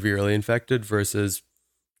is severely infected versus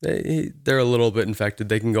they're a little bit infected.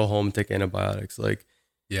 They can go home, take antibiotics. Like,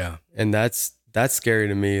 Yeah. and that's scary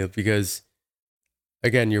to me because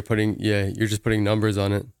again, you're just putting numbers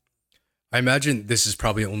on it. I imagine this has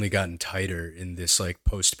probably only gotten tighter in this like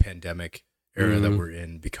post-pandemic era that Mm, we're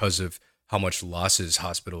in because of how much losses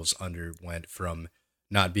hospitals underwent from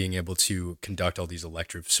not being able to conduct all these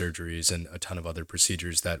elective surgeries and a ton of other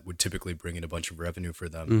procedures that would typically bring in a bunch of revenue for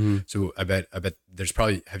them. mm, So I bet there's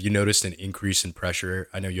probably, have you noticed an increase in pressure?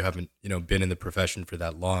 I know you haven't, been in the profession for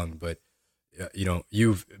that long, but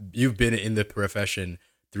you've been in the profession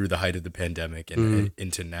through the height of the pandemic and mm.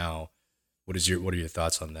 into now. What are your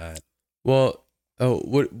thoughts on that? Well, oh,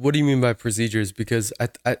 what do you mean by procedures? Because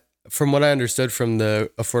from what I understood from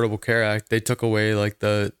the Affordable Care Act, they took away like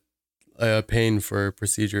the paying for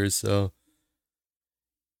procedures. So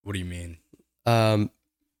What do you mean? Um,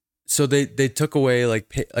 so they took away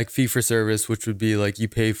like fee for service, which would be like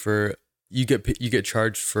you get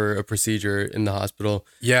charged for a procedure in the hospital.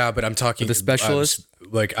 Yeah, but I'm But the talking specialist,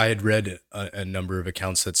 like I had read a number of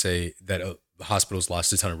accounts that say that hospitals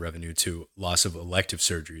lost a ton of revenue to loss of elective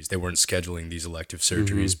surgeries. They weren't scheduling these elective hmm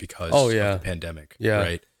surgeries oh because of the yeah, pandemic, yeah.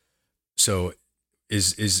 right? So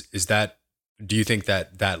is that, do you think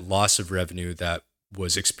that that loss of revenue that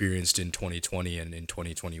was experienced in 2020 and in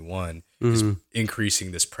 2021 is hmm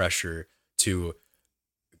increasing this pressure to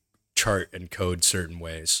chart and code certain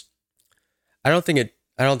ways? I don't think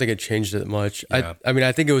it changed it much. Yeah. I mean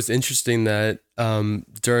I think it was interesting that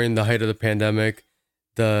during the height of the pandemic,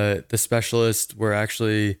 the specialists were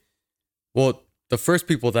actually well, the first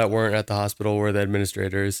people that weren't at the hospital were the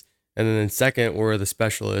administrators, and then second were the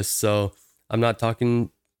specialists. So I'm not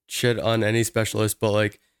talking shit on any specialist, but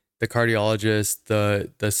like the cardiologists,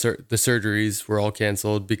 the surgeries were all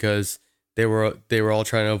canceled because they were all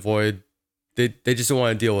trying to avoid they just don't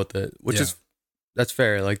want to deal with it, which Yeah. is that's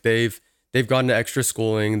fair. Like they've gone to extra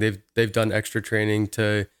schooling, they've done extra training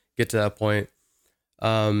to get to that point.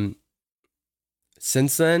 Um,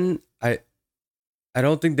 since then, I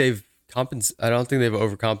don't think I don't think they've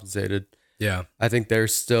overcompensated. Yeah. I think they're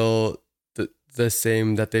still the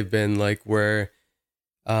same that they've been like where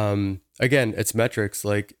again, it's metrics.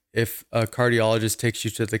 Like if a cardiologist takes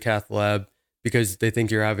you to the cath lab because they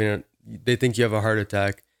think you have a heart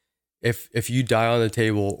attack, if you die on the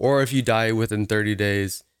table or if you die within 30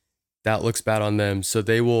 days, that looks bad on them. So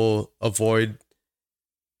they will avoid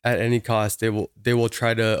at any cost. They will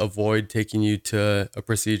try to avoid taking you to a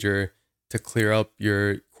procedure to clear up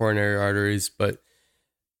your coronary arteries. But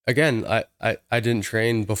again, I didn't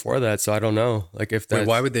train before that, so I don't know. Like if Wait,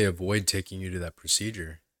 why that's would they avoid taking you to that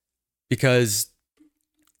procedure? because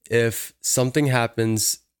if something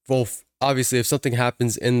happens, well, obviously if something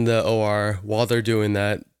happens in the OR while they're doing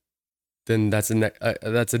that, then that's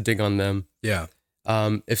a dig on them. Yeah.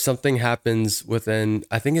 If something happens within,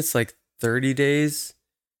 I think it's like 30 days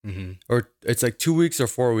Mm-hmm. or it's like 2 weeks or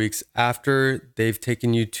 4 weeks after they've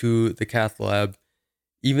taken you to the cath lab,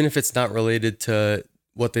 even if it's not related to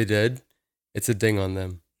what they did, it's a ding on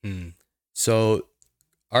them. Mm. So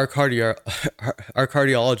our our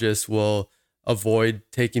cardiologists will avoid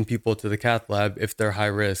taking people to the cath lab if they're high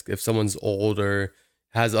risk. If someone's old or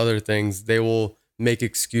has other things, they will make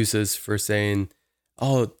excuses for saying,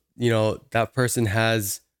 "Oh, that person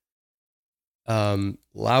has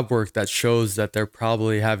lab work that shows that they're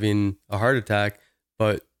probably having a heart attack,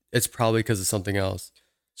 but it's probably because of something else."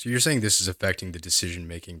 So you're saying this is affecting the decision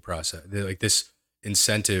making process, like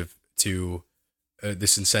incentive to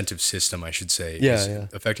this incentive system, I should say, Yeah, is yeah,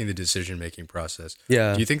 affecting the decision making process. Do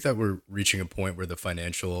yeah. you think that we're reaching a point where the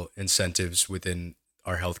financial incentives within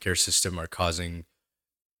our healthcare system are causing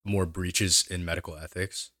more breaches in medical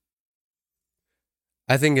ethics?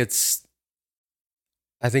 I think it's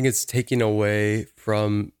I think it's taking away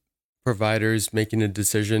from providers making a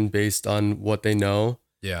decision based on what they know.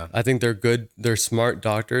 Yeah, I think they're smart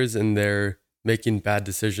doctors and they're making bad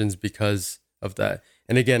decisions because of that.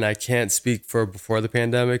 And again, I can't speak for before the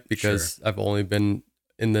pandemic sure. because I've only been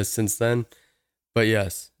in this since then. But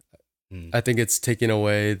yes, Hmm. I think it's taking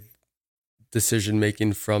away decision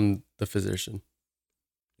making from the physician.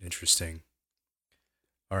 Interesting.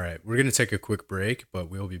 All right, we're going to take a quick break, but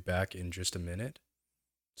we'll be back in just a minute.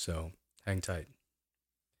 So hang tight.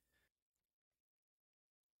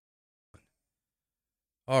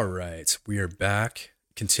 All right, we are back,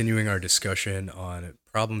 continuing our discussion on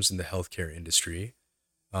problems in the healthcare industry.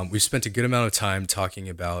 We've spent a good amount of time talking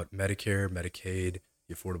about Medicare, Medicaid,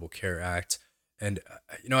 the Affordable Care Act, and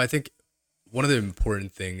I think one of the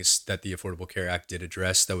important things that the Affordable Care Act did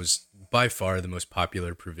address, that was by far the most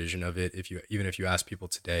popular provision of it. If you ask people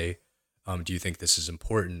today, do you think this is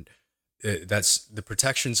important? That's the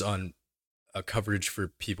protections on coverage for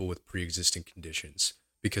people with pre-existing conditions.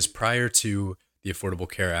 Because prior to the Affordable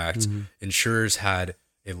Care Act, Mm-hmm. insurers had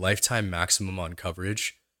a lifetime maximum on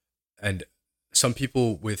coverage, and some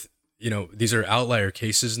people with, these are outlier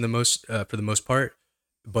cases in the most for the most part,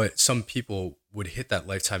 but some people would hit that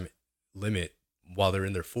lifetime limit while they're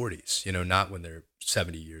in their 40s, not when they're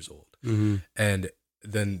 70 years old. Mm-hmm. And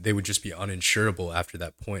then they would just be uninsurable after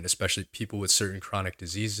that point, especially people with certain chronic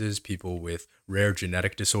diseases, people with rare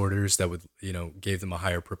genetic disorders that would, gave them a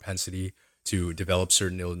higher propensity to develop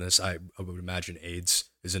certain illness. I would imagine AIDS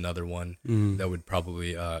is another one Mm-hmm. that would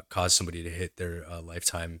probably cause somebody to hit their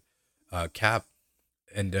lifetime cap.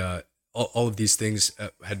 And all of these things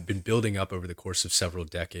had been building up over the course of several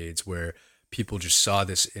decades, where people just saw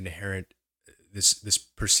this inherent, this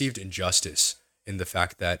perceived injustice in the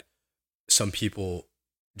fact that some people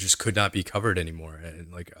just could not be covered anymore.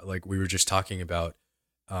 And like we were just talking about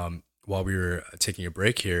while we were taking a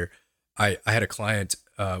break here, I had a client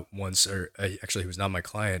once, or actually he was not my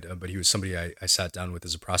client, but he was somebody I sat down with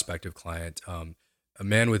as a prospective client. A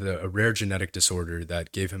man with a rare genetic disorder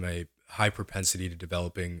that gave him a high propensity to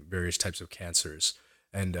developing various types of cancers.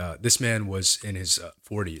 And this man was in his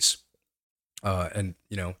 40s, and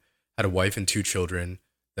had a wife and two children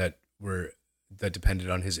that were that depended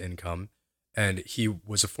on his income, and he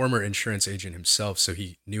was a former insurance agent himself, so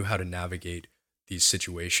he knew how to navigate these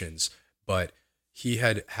situations. But he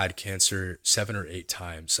had had cancer 7 or 8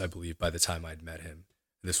 times, I believe, by the time I'd met him.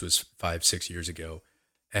 This was 5, 6 years ago,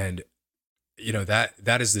 and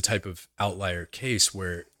that is the type of outlier case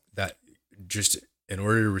where that just in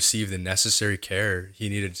order to receive the necessary care he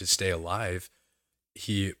needed to stay alive,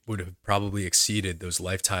 he would have probably exceeded those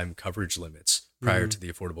lifetime coverage limits prior Mm-hmm. to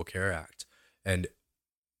the Affordable Care Act. And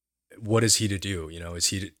what is he to do? Is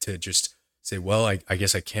he to just say, well, I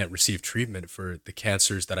guess I can't receive treatment for the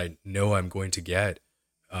cancers that I know I'm going to get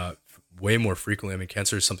way more frequently? I mean,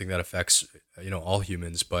 cancer is something that affects, all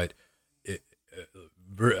humans, but it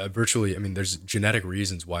virtually, I mean, there's genetic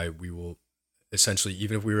reasons why we will essentially,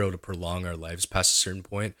 even if we were able to prolong our lives past a certain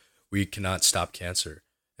point, we cannot stop cancer.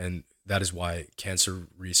 And that is why cancer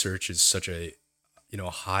research is such a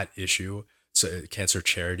hot issue. So cancer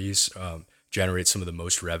charities generate some of the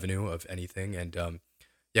most revenue of anything, and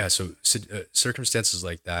yeah. So circumstances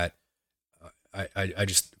like that, I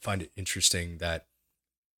just find it interesting that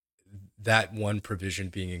that one provision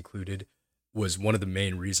being included was one of the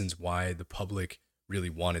main reasons why the public really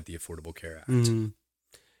wanted the Affordable Care Act. Mm-hmm.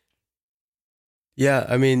 Yeah,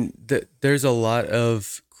 I mean, there's a lot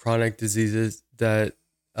of chronic diseases that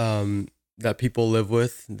people live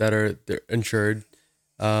with that they're insured,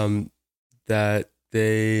 um, that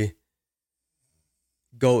they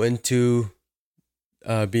go into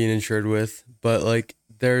being insured with, but like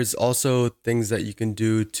there's also things that you can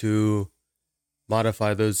do to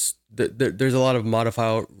modify those. There's a lot of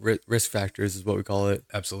modifiable risk factors, is what we call it,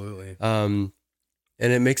 Absolutely. and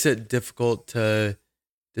it makes it difficult to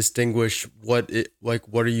distinguish what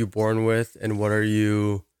are you born with and what are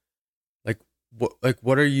you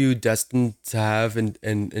what are you destined to have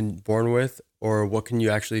and born with, or what can you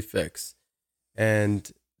actually fix. And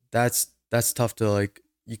that's tough to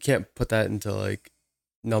you can't put that into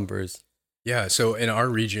numbers. Yeah. So in our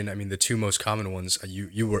region, I mean, the two most common ones,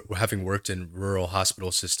 you were having worked in rural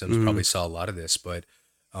hospital systems, Mm-hmm. probably saw a lot of this, but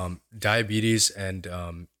diabetes and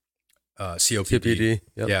COPD. COPD.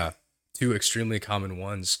 Yep. Yeah, two extremely common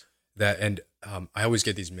ones that, and I always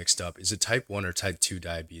get these mixed up. Is it type 1 or type 2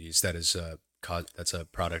 diabetes that is that's a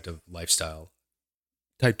product of lifestyle?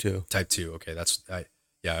 Type 2. Type 2. Okay,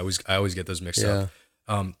 yeah, I always get those mixed up.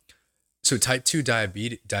 Yeah. Um, so type 2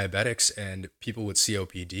 diabetics and people with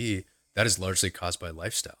COPD, that is largely caused by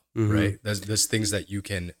lifestyle, Mm-hmm. right? There's things that you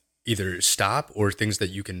can either stop or things that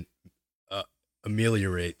you can uh,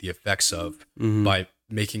 ameliorate the effects of Mm-hmm. by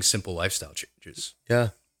making simple lifestyle changes. Yeah.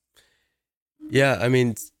 Yeah, I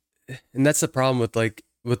mean, and that's the problem with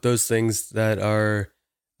with those things that are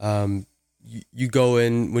you go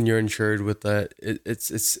in when you're insured with that.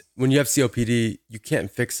 It's when you have COPD, you can't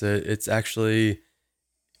fix it. It's actually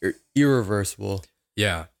irreversible.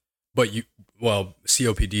 Yeah. But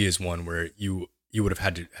COPD is one where you would have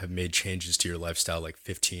had to have made changes to your lifestyle like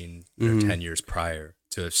 15 or Mhm. 10 years prior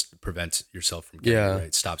to prevent yourself from getting Yeah. it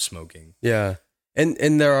right. Stop smoking. Yeah.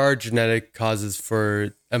 And there are genetic causes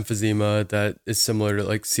for emphysema that is similar to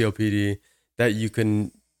COPD that you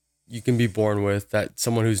can be born with, that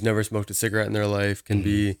someone who's never smoked a cigarette in their life can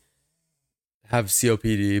Mhm. have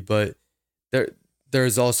COPD. But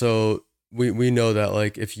there's also we know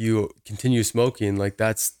that if you continue smoking,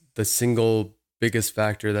 that's the single biggest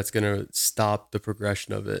factor that's going to stop the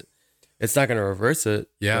progression of it. It's not going to reverse it.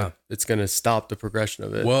 Yeah. But it's going to stop the progression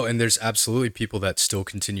of it. Well, and there's absolutely people that still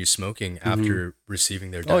continue smoking after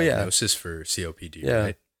receiving their Oh, yeah. diagnosis for COPD, Yeah.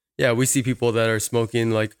 right? Yeah, we see people that are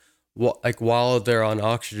smoking while they're on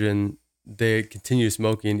oxygen, they continue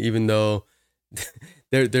smoking even though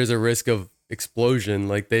there's a risk of explosion.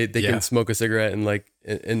 They Yeah. can smoke a cigarette and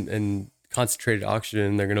in concentrated oxygen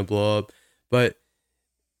and they're gonna blow up, but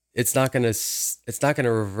it's not gonna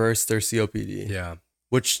reverse their COPD. Yeah.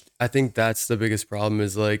 Which I think that's the biggest problem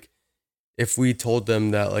is if we told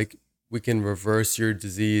them that we can reverse your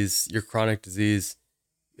disease, your chronic disease,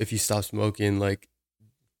 if you stop smoking,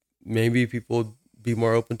 maybe people would be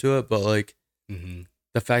more open to it. But Hmm.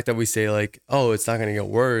 the fact that we say oh, it's not going to get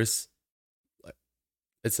worse,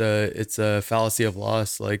 it's a fallacy of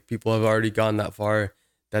loss. People have already gone that far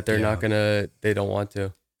that they're Yeah. not they don't want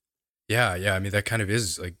to. Yeah. I mean, that kind of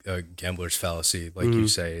is like a gambler's fallacy, like you Mm-hmm.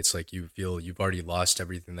 say. It's like you feel you've already lost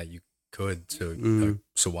everything that you could, Mm-hmm.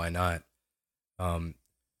 so why not? Um,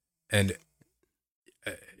 and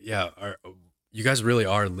yeah, you guys really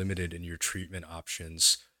are limited in your treatment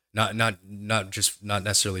options. Not just not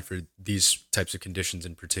necessarily for these types of conditions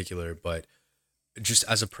in particular, but just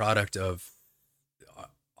as a product of uh,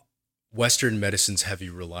 Western medicine's heavy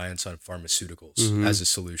reliance on pharmaceuticals Mm-hmm. as a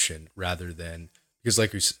solution, rather than because,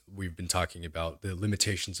 like we've been talking about, the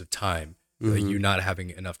limitations of time, like Mm-hmm. you not having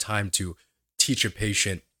enough time to teach a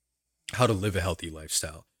patient how to live a healthy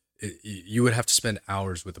lifestyle. You would have to spend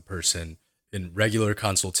hours with a person in regular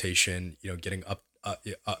consultation, getting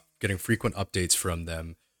getting frequent updates from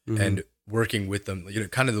them Mm-hmm. and working with them,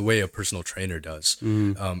 kind of the way a personal trainer does.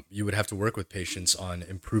 Mm-hmm. You would have to work with patients on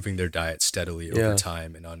improving their diet steadily over Yeah.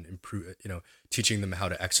 time and on teaching them how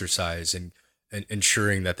to exercise and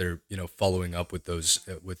ensuring that they're, following up with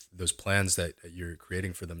those plans that you're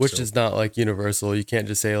creating for them. Which So is not like universal. You can't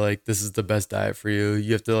just say like this is the best diet for you.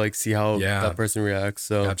 You have to like see how yeah, that person reacts.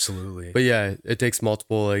 So, absolutely. but yeah, it takes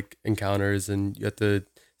multiple like encounters, and you have to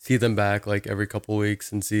see them back like every couple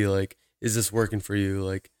weeks and see like is this working for you?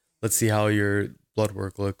 Like let's see how your blood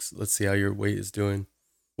work looks. Let's see how your weight is doing.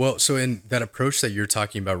 Well, so in that approach that you're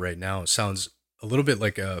talking about right now sounds a little bit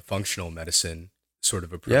like a functional medicine sort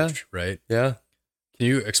of Yeah. approach, right? Yeah. Can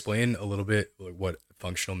you explain a little bit like what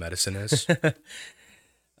functional medicine is?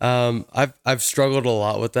 I've struggled a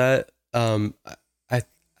lot with that. I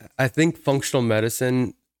I think functional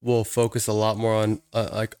medicine will focus a lot more on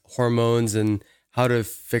like hormones and how to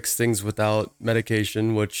fix things without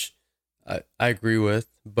medication, which I agree with.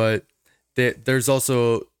 But there's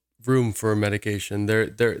also room for medication.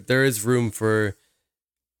 There is room for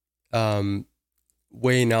um,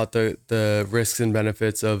 weighing out the risks and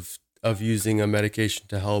benefits of using a medication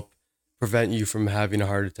to help prevent you from having a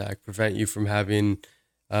heart attack, prevent you from having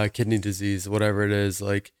kidney disease, whatever it is.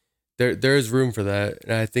 Like there is room for that,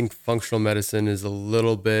 and I think functional medicine is a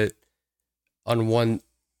little bit on one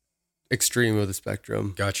extreme of the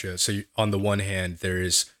spectrum. Gotcha. So on the one hand, there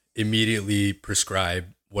is immediately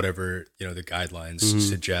prescribe whatever, the guidelines Hmm.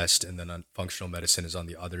 suggest, and then on functional medicine is on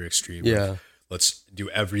the other extreme of Yeah. let's do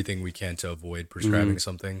everything we can to avoid Hmm. prescribing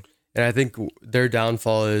something. And I think their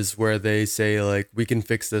downfall is where they say like we can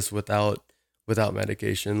fix this without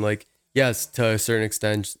medication. Like yes, to a certain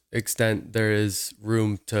extent there is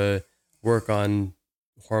room to work on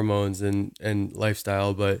hormones and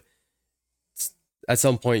lifestyle, but at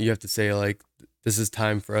some point you have to say like this is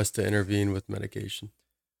time for us to intervene with medication.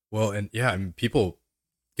 Well, and yeah, I mean, people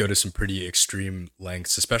go to some pretty extreme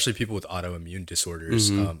lengths, especially people with autoimmune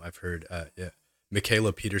disorders. Mm-hmm. I've heard, yeah,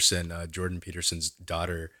 Michaela Peterson, Jordan Peterson's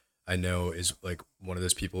daughter, I know is like one of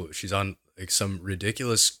those people. She's on like some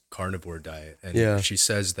ridiculous carnivore diet, and Yeah. she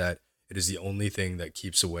says that it is the only thing that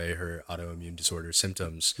keeps away her autoimmune disorder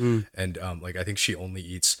symptoms. Mm. And like, I think she only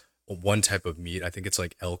eats one type of meat. I think it's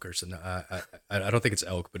like elk or something. I don't think it's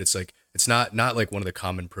elk, but it's like it's not like one of the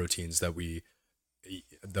common proteins that we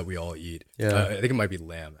all eat. Yeah. I think it might be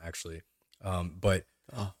lamb actually. But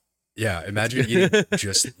Oh, yeah, that's imagine eating good.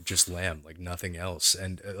 just lamb, like nothing else,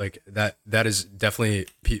 and like that is definitely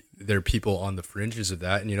there are people on the fringes of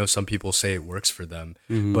that, and some people say it works for them.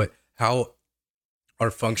 Hmm. But how are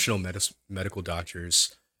functional medical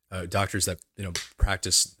doctors, doctors that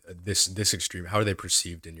practice this extreme, how are they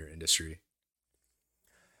perceived in your industry?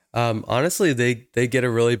 Honestly, they get a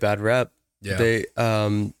really bad rep. Yeah, They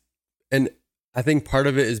and I think part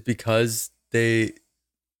of it is because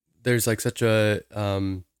there's like such a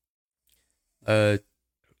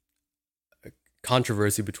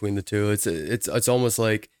controversy between the two. It's almost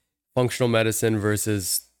like functional medicine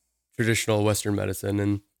versus traditional Western medicine,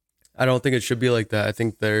 and I don't think it should be like that. I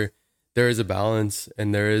think there is a balance,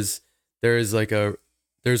 and there is like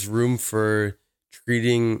there's room for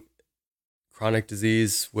treating chronic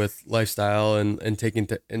disease with lifestyle and taking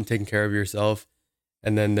care of yourself,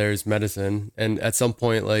 and then there's medicine, and at some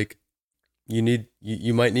point like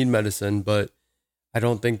you might need medicine, but I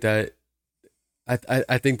don't think that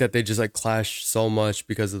I think that they just like clash so much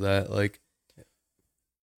because of that. Like,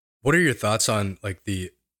 what are your thoughts on like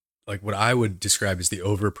the like what I would describe as the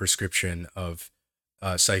overprescription of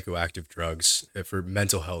psychoactive drugs for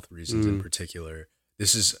mental health reasons in mm, particular?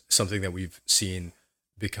 This is something that we've seen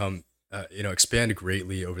become, expand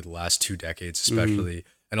greatly over the last 2 decades, mm, especially.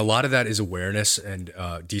 And a lot of that is awareness and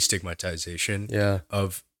destigmatization yeah,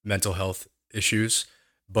 of mental health issues.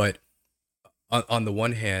 But on the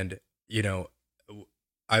one hand,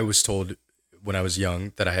 I was told when I was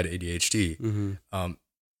young that I had ADHD. mm-hmm, Um,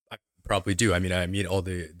 I probably do. I mean, I meet all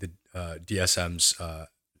the DSM's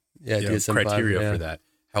yeah, DSM-5, criteria for yeah. that.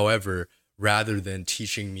 However, rather than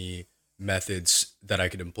teaching me methods that I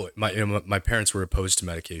could employ, my parents were opposed to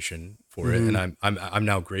medication for it, and Mm-hmm. I'm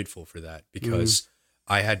now grateful for that Mm-hmm. because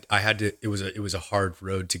I had to, it was a hard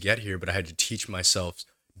road to get here, but I had to teach myself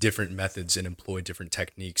different methods and employ different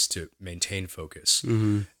techniques to maintain focus.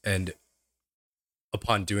 Mm-hmm. And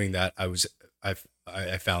upon doing that,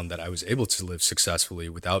 I found that I was able to live successfully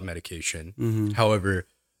without medication. Mm-hmm. However,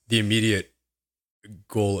 the immediate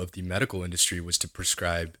goal of the medical industry was to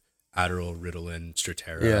prescribe Adderall, Ritalin,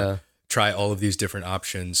 Strattera, Yeah. try all of these different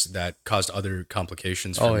options that caused other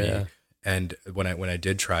complications for Oh me. yeah. And when I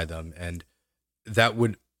did try them, and that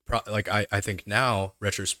would like I think now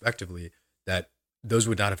retrospectively that those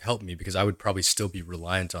would not have helped me because I would probably still be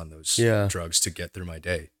reliant on those Yeah. drugs to get through my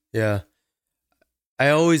day. Yeah. I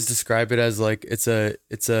always describe it as like it's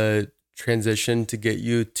a transition to get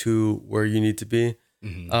you to where you need to be.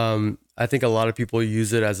 Hmm. I think a lot of people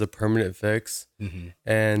use it as a permanent fix, Hmm.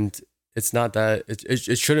 and it's not that.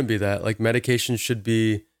 It shouldn't be that. Like medication should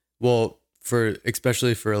be, well, for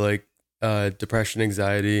especially for like depression,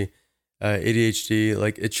 anxiety, ADHD.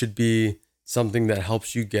 Like it should be something that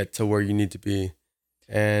helps you get to where you need to be.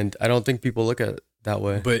 And I don't think people look at it that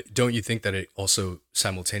way. But don't you think that it also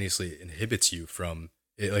simultaneously inhibits you from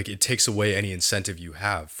it? Like it takes away any incentive you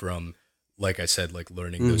have from, like I said, like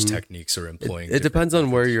learning those Hmm. techniques or employing It different depends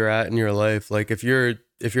on where methods. you're at in your life. Like if you're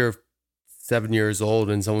 7 years old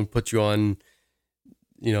and someone puts you on,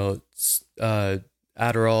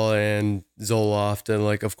 Adderall and Zoloft, and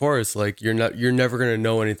like of course, like you're never gonna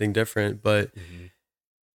know anything different. But Hmm.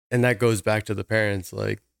 and that goes back to the parents.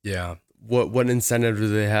 Like Yeah. what incentive do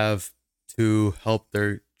they have to help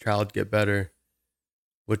their child get better?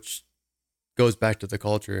 Which goes back to the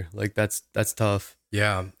culture. Like that's tough.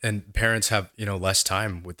 Yeah, and parents have, less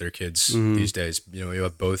time with their kids Hmm. these days. You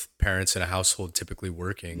have both parents in a household typically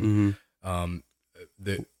working. Hmm. Um,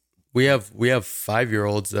 the We have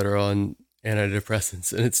 5-year-olds that are on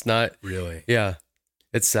antidepressants, and it's not. Really, Yeah,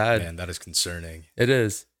 it's sad. man, that is concerning. It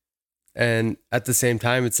is. And at the same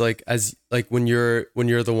time, it's like as like when you're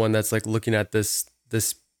the one that's like looking at this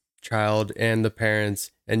child and the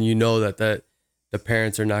parents, and you know that the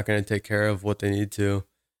parents are not going to take care of what they need to.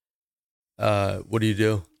 What do you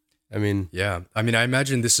do? I mean, Yeah, I mean, I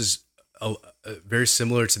imagine this is very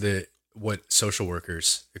similar to the what social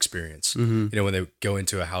workers experience. mm-hmm, When they go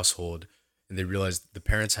into a household and they realize the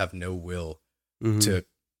parents have no will mm-hmm, to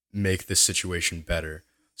make this situation better.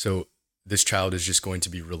 So this child is just going to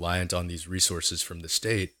be reliant on these resources from the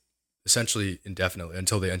state, essentially indefinitely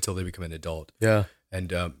until they become an adult, yeah,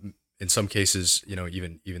 and in some cases,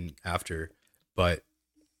 even after. But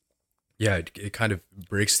yeah, it kind of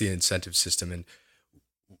breaks the incentive system, and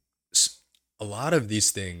a lot of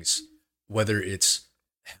these things, whether it's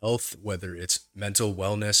health, whether it's mental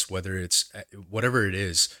wellness, whether it's whatever it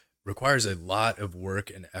is, requires a lot of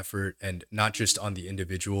work and effort, and not just on the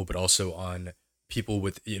individual, but also on people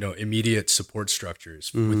with immediate support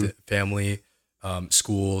structures, with mm-hmm, the family,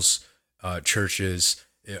 schools, churches,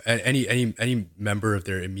 and any member of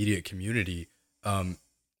their immediate community. Um,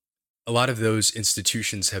 a lot of those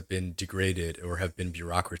institutions have been degraded or have been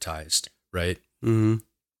bureaucratized, right? mm-hmm,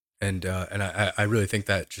 And I really think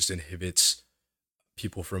that just inhibits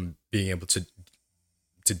people from being able to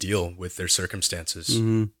deal with their circumstances.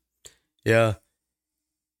 mm-hmm. Yeah,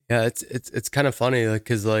 yeah. It's kind of funny, like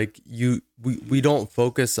because like we don't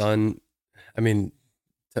focus on. I mean,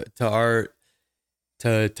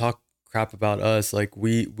 to talk crap about us, like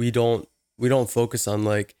we don't focus on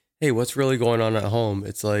like, hey, what's really going on at home.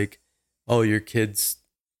 It's like, oh, your kid's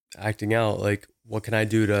acting out, like what can I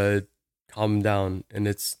do to calm him down. And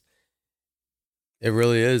it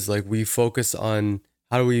really is like we focus on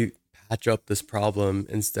how do we patch up this problem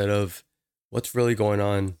instead of what's really going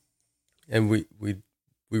on. And we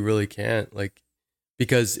really can't, like,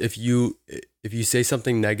 because if you say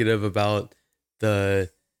something negative about the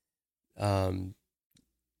um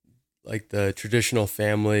like the traditional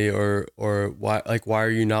family, or why are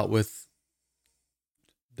you not with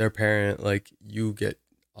their parent, like you get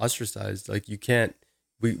ostracized. Like you can't,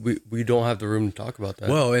 we don't have the room to talk about that.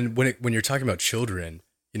 Well, and when you're talking about children,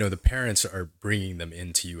 the parents are bringing them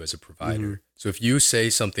into you as a Hmm. provider. So if you say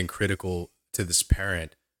something critical to this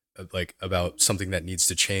parent, like about something that needs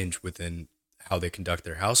to change within how they conduct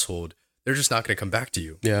their household, they're just not going to come back to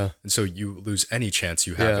you. Yeah. And so you lose any chance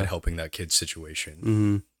you have Yeah. at helping that kid's situation.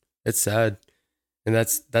 Hmm. It's sad. And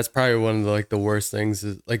that's probably one of the like the worst things,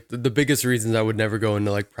 is like the biggest reasons I would never go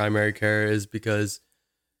into like primary care is because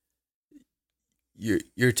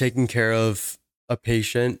you're taking care of a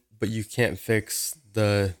patient, but you can't fix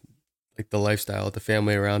the like the lifestyle, the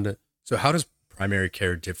family around it. So how does primary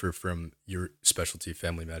care differ from your specialty,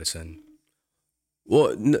 family medicine?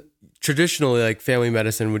 Well, traditionally, like family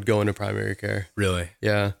medicine would go into primary care. Really?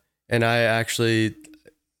 Yeah. And I actually,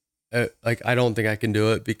 like, I don't think I can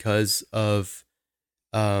do it because of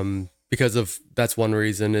that's one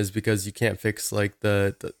reason is because you can't fix like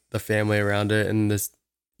the family around it. And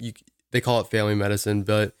you, they call it family medicine,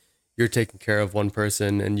 but you're taking care of one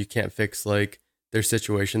person and you can't fix like their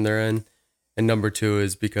situation they're in. And number two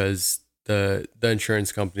is because the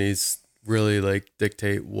insurance companies really like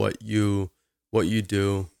dictate what you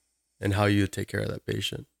do and how you take care of that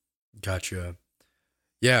patient. Gotcha.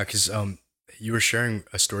 Yeah, because you were sharing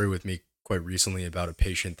a story with me quite recently about a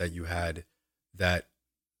patient that you had that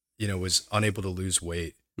was unable to lose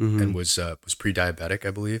weight Mm-hmm. and was pre-diabetic,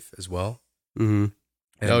 I believe, as well. Mm-hmm.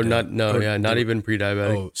 Oh, And not no, or yeah, they not were, even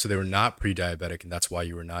pre-diabetic. oh, so they were not pre-diabetic, and that's why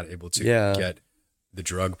you were not able to Yeah. get the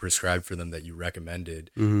drug prescribed for them that you recommended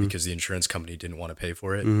Mm-hmm. because the insurance company didn't want to pay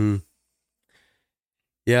for it. Mm-hmm.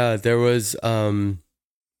 Yeah, there was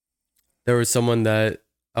someone that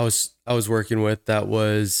I was working with that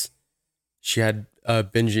was she had a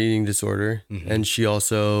binge eating disorder Hmm. and she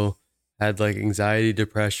also had like anxiety,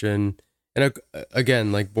 depression, and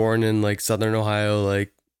again, like born in like Southern Ohio,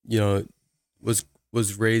 like you know, was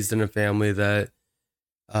was raised in a family that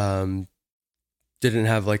um didn't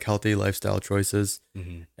have like healthy lifestyle choices.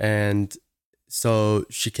 Hmm. And so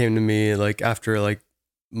she came to me like after like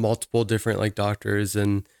multiple different like doctors,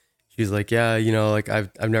 and she's like, yeah, like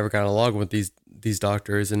I've never gotten along with these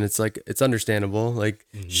doctors. And it's like it's understandable. Like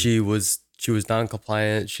Hmm. she was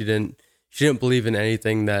non-compliant. She didn't believe in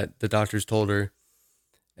anything that the doctors told her.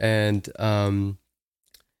 And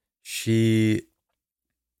she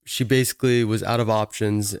she basically was out of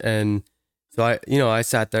options. And so I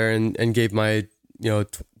sat there and gave my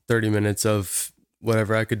 30 minutes of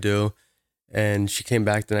whatever I could do. And she came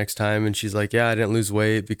back the next time and she's like, yeah, I didn't lose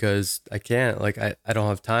weight because I can't. Like, I don't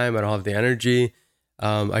have time. I don't have the energy.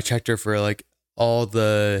 I checked her for like all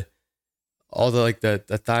the, like the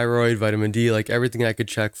thyroid, vitamin D, like everything I could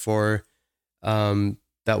check for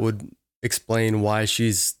that would explain why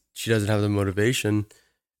she doesn't have the motivation.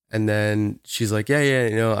 And then she's like,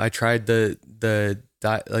 yeah, I tried the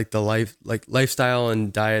diet, like the lifestyle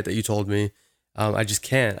and diet that you told me. I just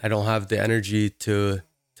can't. I don't have the energy to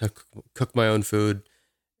cook my own food,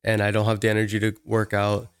 and I don't have the energy to work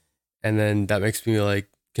out. And then that makes me like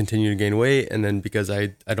continue to gain weight. And then because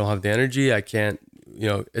I don't have the energy, I can't.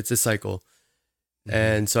 It's a cycle. Hmm.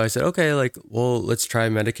 And so I said, okay, like, well, let's try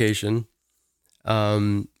medication.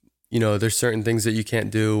 There's certain things that you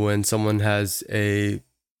can't do when someone has a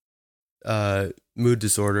mood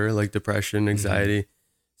disorder like depression, Hmm. anxiety.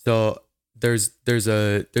 So there's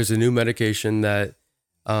a new medication that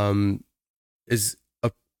is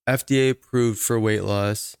FDA approved for weight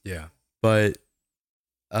loss, Yeah. but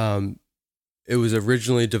um, it was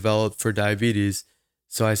originally developed for diabetes.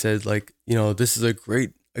 So I said, like, this is a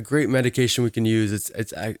great medication we can use.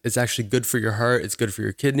 It's actually good for your heart. It's good for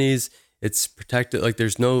your kidneys. It's protected. Like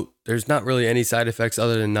there's not really any side effects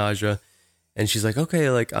other than nausea. And she's like, okay,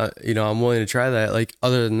 like, I'm willing to try that. Like,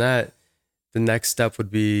 other than that, the next step would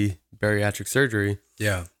be bariatric surgery.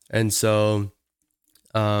 Yeah. And so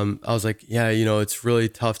I was like, yeah, it's really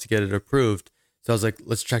tough to get it approved. So I was like,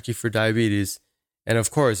 let's check you for diabetes. And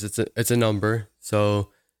of course, it's a number. So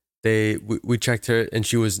we checked her, and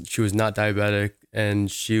she was not diabetic.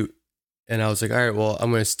 And I was like, all right, well,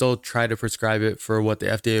 I'm going to still try to prescribe it for what the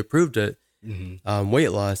FDA approved it, Hmm. weight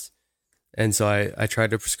loss. And so I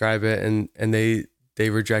tried to prescribe it, and they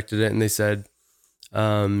rejected it, and they said,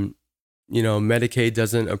 Medicaid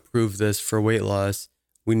doesn't approve this for weight loss.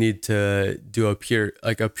 We need to do a peer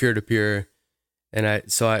to peer. And I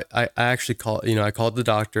actually I called the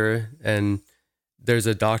doctor, and there's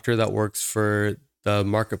a doctor that works for the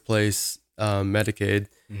marketplace, Medicaid.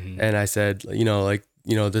 Hmm. And I said,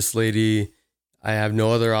 this lady, I have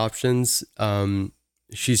no other options.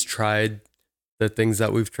 She's tried the things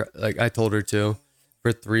that we've tried, like I told her to,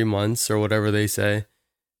 for 3 months or whatever they say,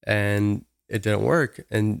 and it didn't work.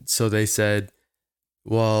 And so they said,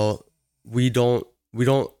 well, we don't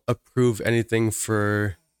approve anything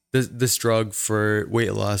for this drug for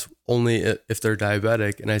weight loss, only if they're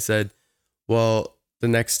diabetic. And I said, well, the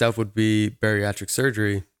next step would be bariatric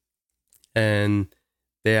surgery. And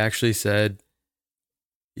they actually said,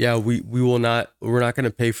 yeah, we're not going to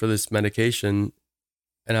pay for this medication.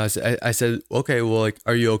 And I said, okay, well, like,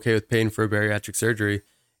 are you okay with paying for bariatric surgery?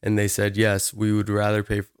 And they said, yes, we would rather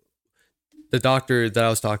pay. The doctor that I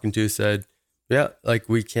was talking to said, yeah, like,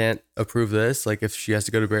 we can't approve this. Like, if she has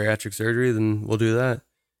to go to bariatric surgery, then we'll do that.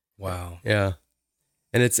 Wow. Yeah.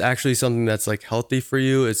 And it's actually something that's like healthy for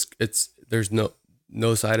you. It's there's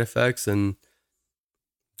no side effects, and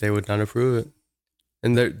they would not approve it.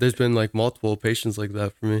 And there's been like multiple patients like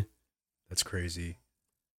that for me. That's crazy.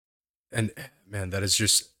 And man, that is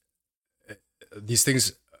just these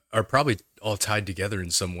things are probably all tied together in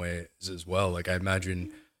some ways as well. Like I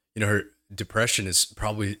imagine, her depression is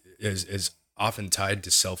often tied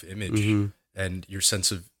to self-image, Mm-hmm. and your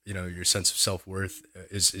sense of self-worth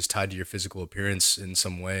is tied to your physical appearance in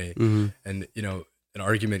some way. Mm-hmm. And an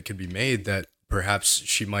argument could be made that perhaps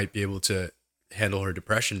she might be able to handle her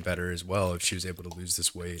depression better as well if she was able to lose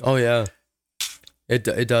this weight. Oh yeah, it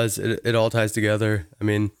does. It all ties together. I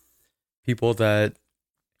mean, people that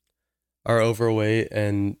are overweight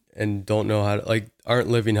and don't know how to, like, aren't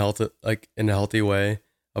living health like in a healthy way,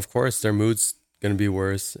 of course their mood's gonna be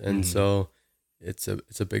worse, and Mhm. so it's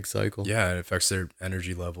a big cycle. Yeah, it affects their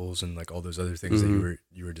energy levels and like all those other things that Mm-hmm.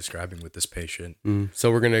 you were describing with this patient.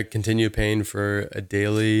 So we're gonna continue paying for a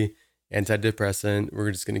daily antidepressant.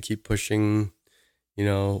 We're just gonna keep pushing,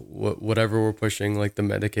 whatever we're pushing, like the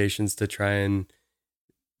medications, to try and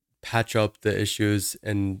patch up the issues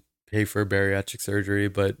and pay for bariatric surgery,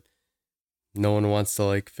 but no one wants to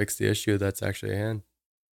like fix the issue that's actually at hand.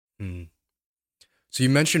 Hmm. So you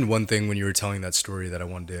mentioned one thing when you were telling that story that I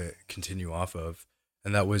wanted to continue off of,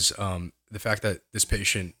 and that was the fact that this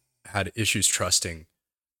patient had issues trusting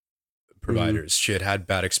Mm-hmm. providers. She had had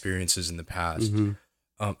bad experiences in the past.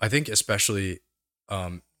 Mm-hmm. I think especially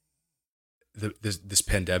um, this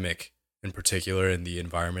pandemic in particular and the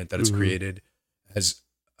environment that it's Mm-hmm. created has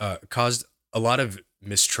caused a lot of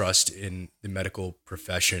mistrust in the medical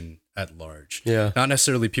profession at large. Yeah. Not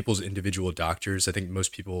necessarily people's individual doctors. I think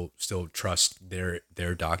most people still trust their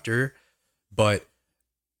doctor, but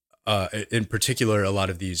in particular, a lot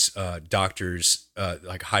of these doctors,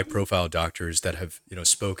 like high profile doctors that have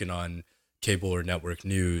spoken on cable or network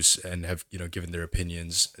news and have given their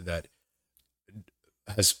opinions that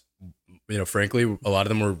has frankly a lot of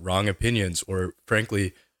them were wrong opinions, or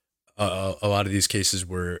frankly a lot of these cases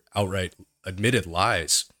were outright admitted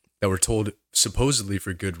lies that were told supposedly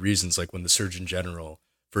for good reasons, like when the Surgeon General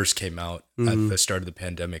first came out at Mm-hmm. the start of the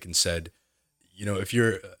pandemic and said, if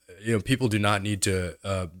you're people do not need to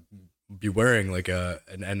be wearing like an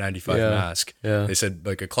N95 Yeah. mask. Yeah. They said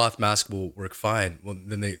like a cloth mask will work fine. Well,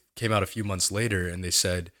 then they came out a few months later and they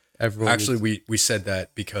said, Everyone actually, needs. we said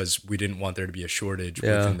that because we didn't want there to be a shortage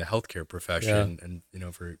Yeah. within the healthcare Yeah. profession,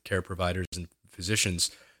 and for care providers and physicians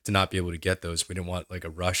to not be able to get those. We didn't want like a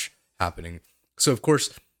rush happening. So of course,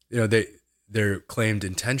 their claimed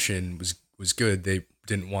intention was good. They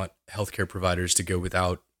didn't want healthcare providers to go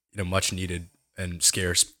without much needed and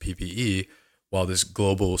scarce PPE while this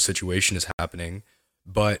global situation is happening.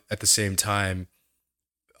 But at the same time,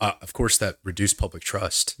 of course, that reduced public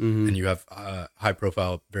trust. Mm-hmm. And you have high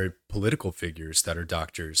profile, very political figures that are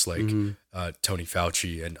doctors like Mm-hmm. Tony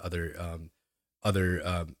Fauci and other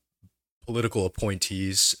political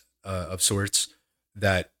appointees of sorts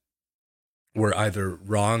that were either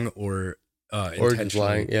wrong or Or just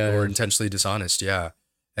lying. Yeah. Yeah. intentionally dishonest. Yeah.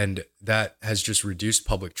 And that has just reduced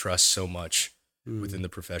public trust so much Mm-hmm. within the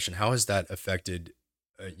profession. How has that affected,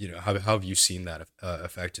 how have you seen that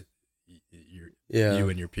affect Yeah. you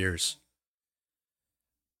and your peers?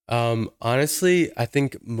 Honestly, I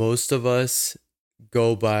think most of us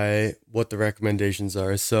go by what the recommendations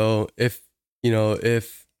are. So if the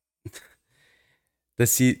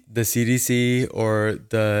CDC or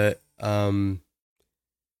the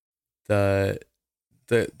the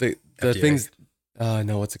FDA. things,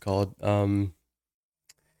 no, what's it called?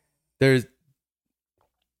 There's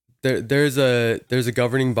there's a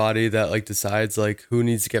governing body that like decides like who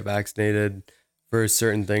needs to get vaccinated for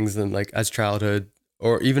certain things, and like as childhood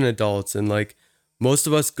or even adults, and like most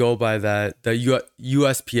of us go by that, the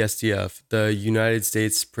USPSTF, the United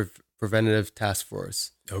States Preventative Task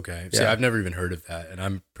Force. Okay. See, Yeah. I've never even heard of that, and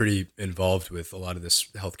I'm pretty involved with a lot of this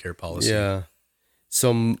healthcare policy. Yeah.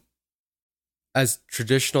 So as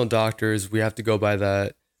traditional doctors, we have to go by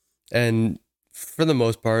that, and for the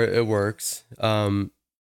most part it works.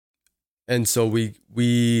 And so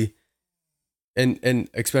we and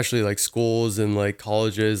especially like schools and like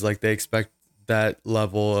colleges, like they expect that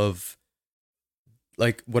level of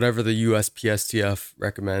like whatever the USPSTF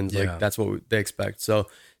recommends, like Yeah. that's what they expect. So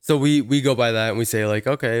we go by that and we say like,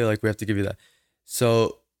 okay, like we have to give you that.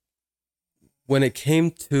 So when it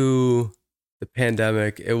came to the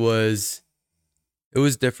pandemic, it was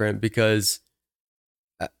different because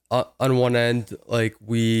on one end, like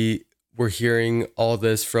we were hearing all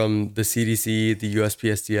this from the CDC, the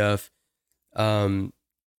USPSTF, um,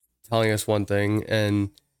 telling us one thing, and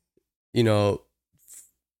you know,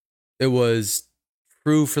 it was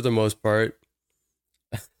true for the most part.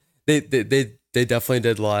 They definitely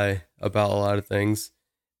did lie about a lot of things,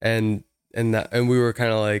 and and we were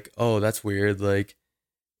kind of like, oh, that's weird. Like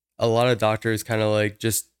a lot of doctors kind of like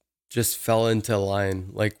just fell into line.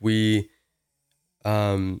 Like we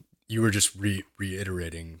um You were just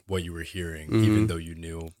reiterating what you were hearing, even mhm. though you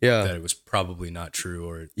knew Yeah, that it was probably not true,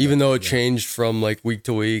 or even that, though it yeah, changed from like week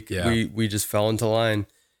to week, yeah, we just fell into line,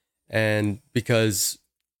 and because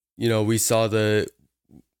you know we saw the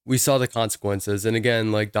consequences, and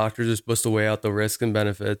again, like doctors are supposed to weigh out the risks and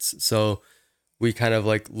benefits, so we kind of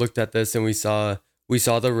like looked at this and we saw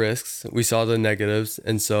the risks, we saw the negatives,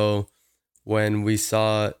 and so when we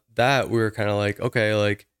saw that, we were kind of like, okay,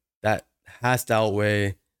 like that has to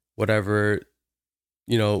outweigh whatever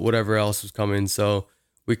whatever else was coming. So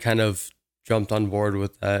we kind of jumped on board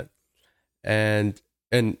with that, and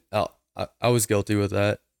I was guilty with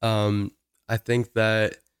that. I think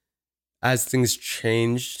that as things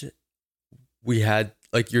changed, we had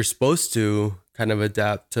like you're supposed to kind of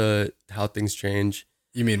adapt to how things change.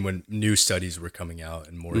 you mean when new studies were coming out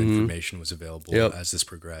and more Mm-hmm. information was available Yep. as this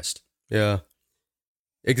progressed? Yeah.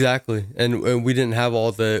 Exactly. And we didn't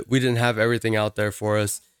have everything out there for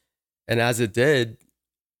us. And as it did,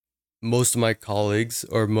 most of my colleagues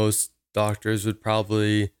or most doctors would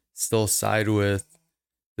probably still side with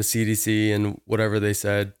the CDC and whatever they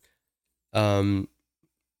said. Um,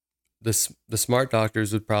 the smart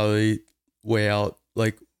doctors would probably weigh out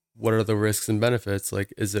like what are the risks and benefits?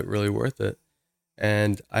 Like, is it really worth it?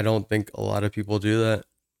 And I don't think a lot of people do that.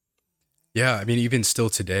 Yeah, I mean, even still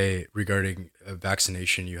today, regarding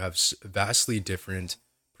vaccination, you have vastly different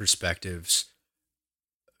perspectives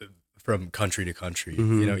from country to country. You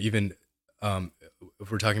Mm-hmm. know, even um,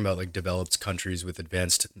 if we're talking about like developed countries with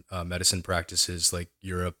advanced medicine practices, like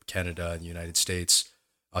Europe, Canada, and the United States,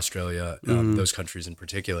 Australia, Mm-hmm. those countries in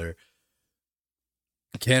particular.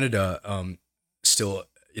 Canada, still,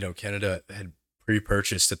 Canada had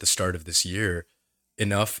pre-purchased at the start of this year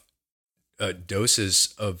enough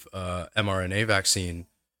doses of mRNA vaccine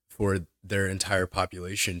for their entire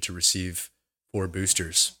population to receive 4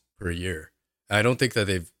 boosters per year. I don't think that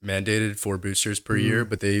they've mandated 4 boosters per year, Mm-hmm.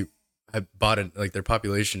 but they have bought it. Like their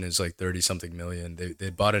population is like 30 something million. They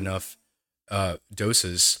bought enough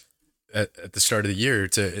doses at the start of the year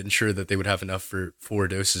to ensure that they would have enough for 4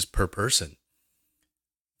 doses per person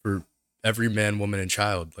for every man, woman, and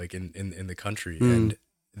child, like in the country. Mm-hmm. And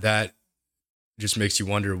that just makes you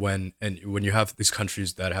wonder when you have these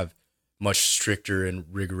countries that have much stricter and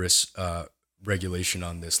rigorous regulation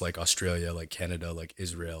on this, like Australia, like Canada, like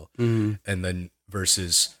Israel, Mm-hmm. and then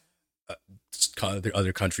versus the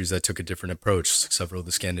other countries that took a different approach, several of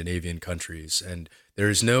the Scandinavian countries, and there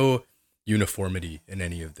is no uniformity in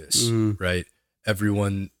any of this, Mm-hmm. right?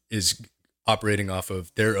 Everyone is operating off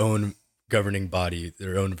of their own governing body,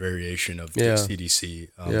 their own variation of the Yeah. CDC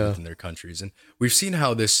Yeah. within their countries. And we've seen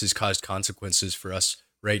how this has caused consequences for us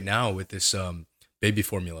right now with this baby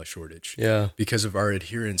formula shortage Yeah. because of our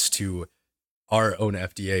adherence to our own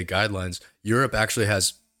FDA guidelines. Europe actually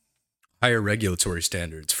has higher regulatory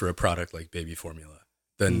standards for a product like baby formula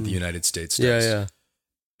than the Mm. United States Yeah. does. Yeah.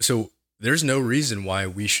 So there's no reason why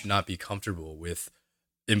we should not be comfortable with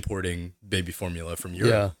importing baby formula from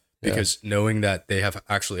Europe, Yeah. Yeah. because knowing that they have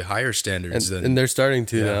actually higher standards And than, they're starting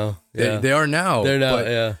to yeah, now. they, Yeah. they are now, They're now. but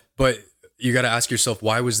Yeah. but you got to ask yourself,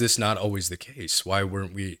 why was this not always the case? Why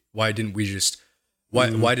didn't we just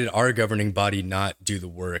Mm. why did our governing body not do the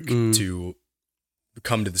work Mm. to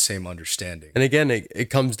come to the same understanding? And again, it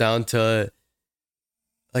comes down to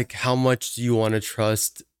like how much do you want to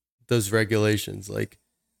trust those regulations? Like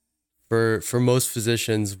for most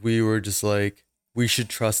physicians, we were just like we should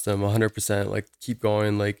trust them 100%. Like keep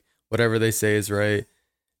going. Like whatever they say is right.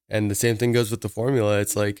 And the same thing goes with the formula.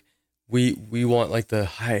 It's like we want like the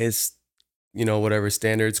highest, whatever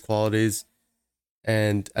standards, qualities.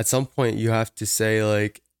 And at some point you have to say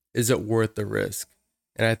like, is it worth the risk?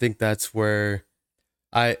 And I think that's where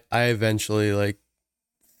I eventually like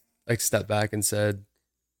stepped back and said,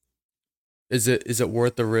 is it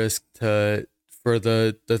worth the risk to for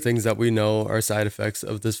the things that we know are side effects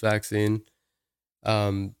of this vaccine?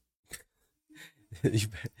 Um, you-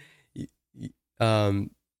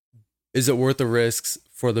 um, is it worth the risks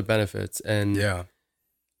for the benefits? And Yeah.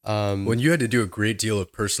 um, When you had to do a great deal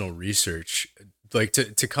of personal research, like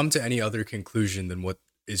to come to any other conclusion than what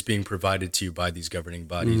is being provided to you by these governing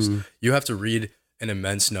bodies, mhm, you have to read an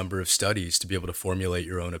immense number of studies to be able to formulate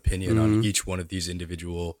your own opinion on mhm, each one of these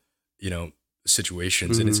individual, you know,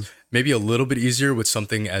 situations. And it's mhm, maybe a little bit easier with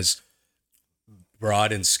something as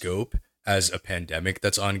broad in scope as a pandemic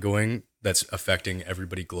that's ongoing, that's affecting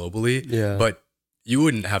everybody globally. yeah, But you